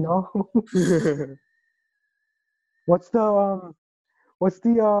eggs, you know. What's the what's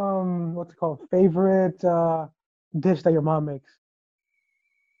it called? Favorite dish that your mom makes?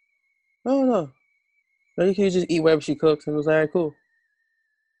 I don't know. Like, you can just eat whatever she cooks, and it was like, alright, cool.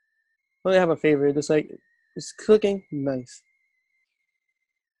 I don't really have a favorite. It's like it's cooking nice.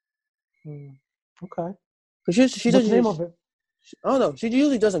 Hmm, okay. Cause she What's does. the name of it? I don't know. She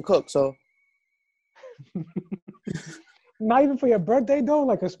usually doesn't cook, so Not even for your birthday though,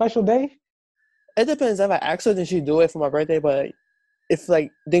 like a special day. it depends. If I ask her, then she do it for my birthday. But if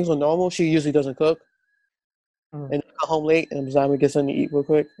like things are normal, she usually doesn't cook, Hmm, and I come home late and I'm gonna get something to eat real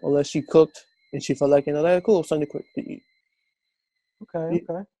quick. Unless she cooked and she felt like like cool, something quick to eat. okay, Yeah,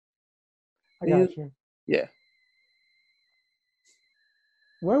 okay. I yeah, got you. yeah.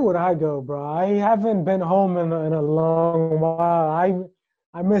 Where would I go, bro? I haven't been home in a long while.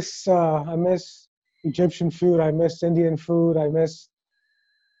 I miss Egyptian food. I miss Indian food. I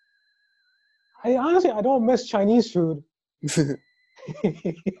honestly I don't miss Chinese food. I'm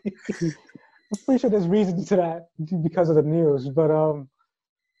pretty sure there's reasons to that because of the news. But uh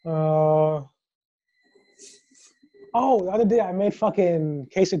oh, the other day I made fucking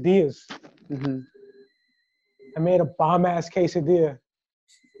quesadillas. Hmm. I made a bomb ass quesadilla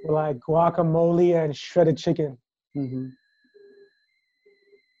with like guacamole and shredded chicken. Mm-hmm.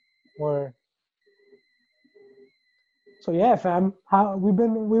 Or so yeah, fam. How we've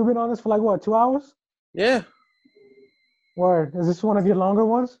been on this for like what, 2 hours? Yeah. Word. Is this one of your longer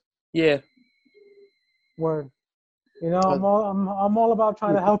ones? Yeah. Word. You know, I'm all about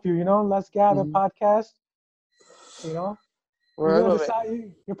trying to help you. You know, let's gather podcast. You know, you're Well, gonna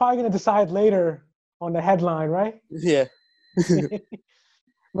decide. You're probably gonna decide later on the headline, right? yeah.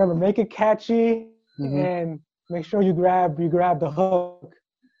 Remember, make it catchy and make sure you grab the hook.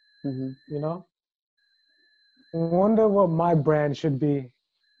 Mm-hmm. You know. I wonder what my brand should be.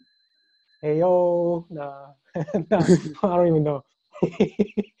 Hey yo, nah, nah, I don't even know.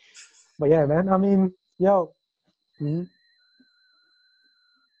 But yeah, man. I mean, yo, Mm-hmm.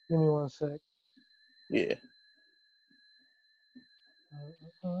 give me one sec. Yeah.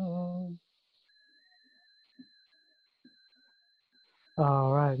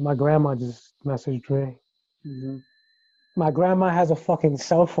 All right, my grandma just messaged me. Mm-hmm. My grandma has a fucking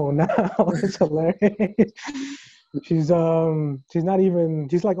cell phone now. It's hilarious. She's not even,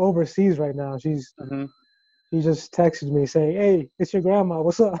 she's like overseas right now. She just texted me saying, "Hey, it's your grandma.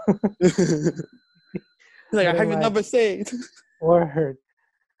 What's up?" Like, I But have your number saved. Word,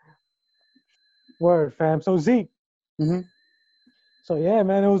 fam. So Zeke. Mm-hmm. So yeah,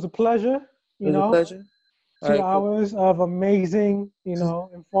 man, it was a pleasure. It was a pleasure. 2 hours of amazing,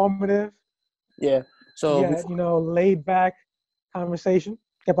 informative. Yeah. So Laid back conversation.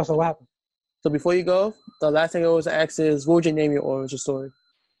 ¿Qué pasó? What happened? So before you go, the last thing I always ask is, what would you name your origin story?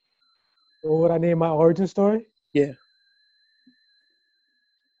 What would I name my origin story? Yeah.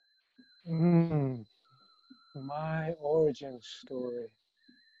 My origin story.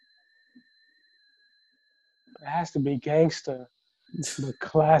 It has to be gangster, but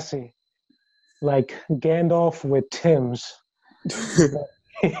classy. Like Gandalf with Tim's.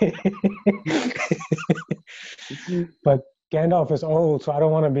 But Gandalf is old, so I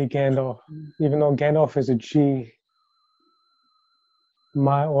don't want to be Gandalf. Even though Gandalf is a G.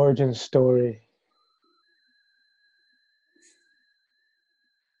 My origin story.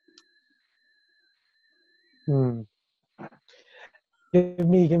 Give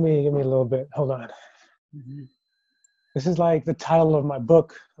me a little bit. Hold on. This is like the title of my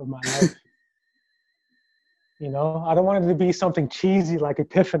book, of my life. I don't want it to be something cheesy like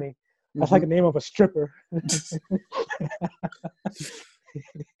Epiphany. That's like the name of a stripper.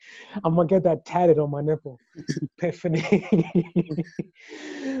 I'm gonna get that tatted on my nipple. Epiphany.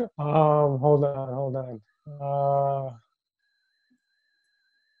 Hold on.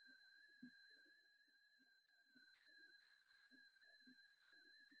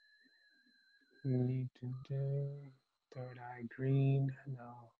 Need to do third eye green.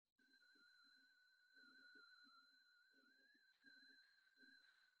 No.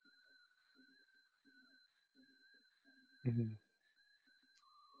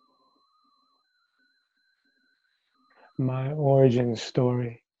 My origin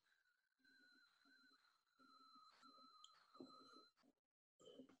story.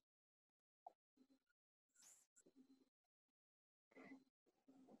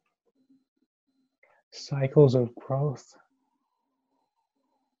 Cycles of growth.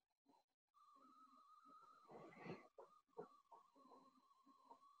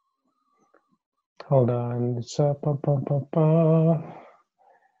 Hold on. It's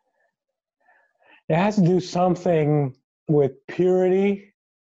It has to do something with purity,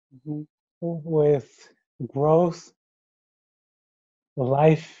 with growth,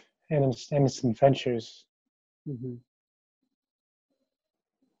 life, and its adventures.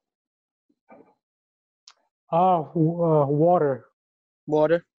 Water.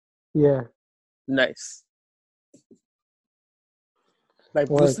 Water? Yeah. Nice. Like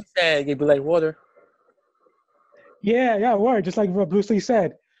Bruce Lee said, you'd be like water. Yeah, word. Just like what Bruce Lee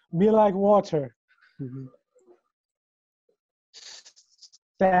said, be like water.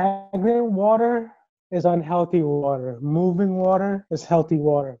 Stagnant water is unhealthy water. Moving water is healthy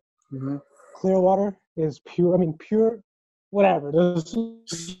water. Clear water is pure. I mean, pure, whatever. There's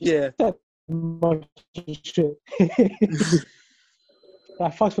that much shit.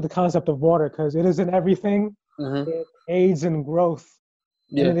 That fucks with the concept of water because it isn't everything. It aids in growth.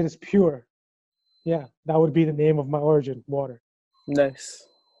 And it is pure. Yeah, that would be the name of my origin, water. Nice.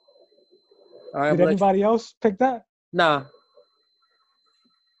 All right, did anybody else pick that? Nah?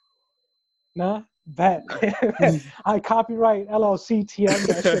 Bet. I copyright LLC TM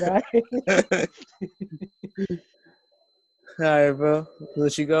that shit. All right, bro.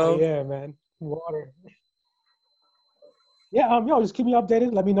 Let you go. Oh, yeah, man. Water. Yeah, just keep me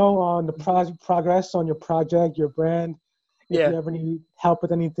updated. Let me know on the progress on your project, your brand. If Yeah. you ever need help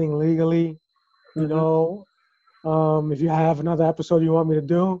with anything legally, if you have another episode you want me to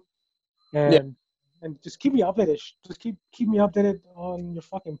do, Yeah. and just keep me updated. Just keep me updated on your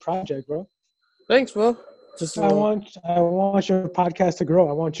fucking project, bro. Thanks, bro. Just I want your podcast to grow.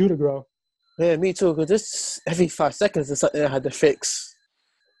 I want you to grow. Yeah, me too. Cause this every 5 seconds is something I had to fix.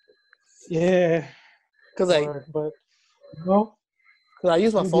 Yeah. Cause like, but no, cause I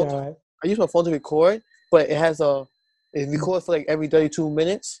use my you'll be phone. all right. I use my phone to record, but it records for like every 32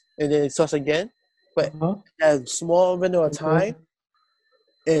 minutes, and then it starts again. But at a small window of time,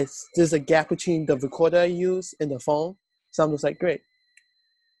 there's a gap between the recorder I use and the phone. So I'm just like, great.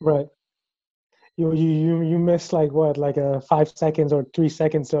 Right. You miss like what, like 5 seconds or 3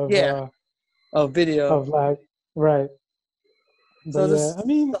 seconds of a video of like, right. But so yeah, I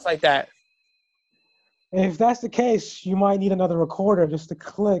mean, stuff like that. if that's the case, you might need another recorder just to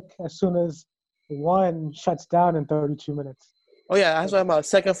click as soon as one shuts down in 32 minutes. Oh yeah, that's why my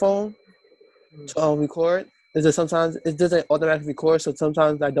second phone to record. Is that sometimes it doesn't automatically record, so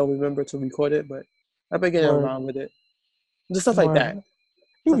sometimes I don't remember to record it, but I've been getting around with it. Just stuff like that.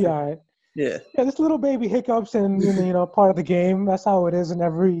 You'll be all right. Yeah. Yeah, this little baby hiccups and part of the game. That's how it is in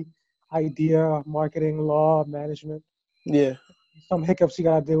every idea, marketing, law, management. Yeah. Some hiccups you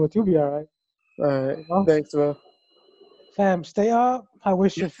gotta deal with. You'll be all right. All right. Thanks, bro. Fam, stay up. I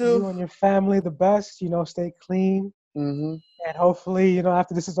wish you and your family the best. Stay clean. Mm-hmm. And hopefully,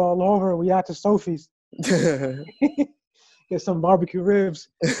 after this is all over, we out to Sophie's. Get some barbecue ribs.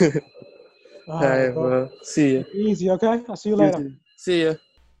 All right, bro. See you. Easy, okay? I'll see you later. See ya.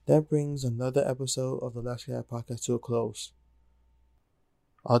 That brings another episode of the Last Guy Podcast to a close.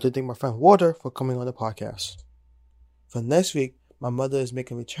 I want to thank my friend Water for coming on the podcast. For next week, my mother is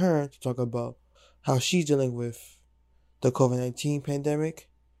making a return to talk about how she's dealing with the COVID-19 pandemic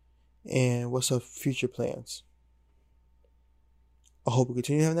and what's her future plans. I hope you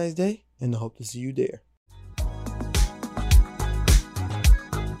continue to have a nice day, and I hope to see you there.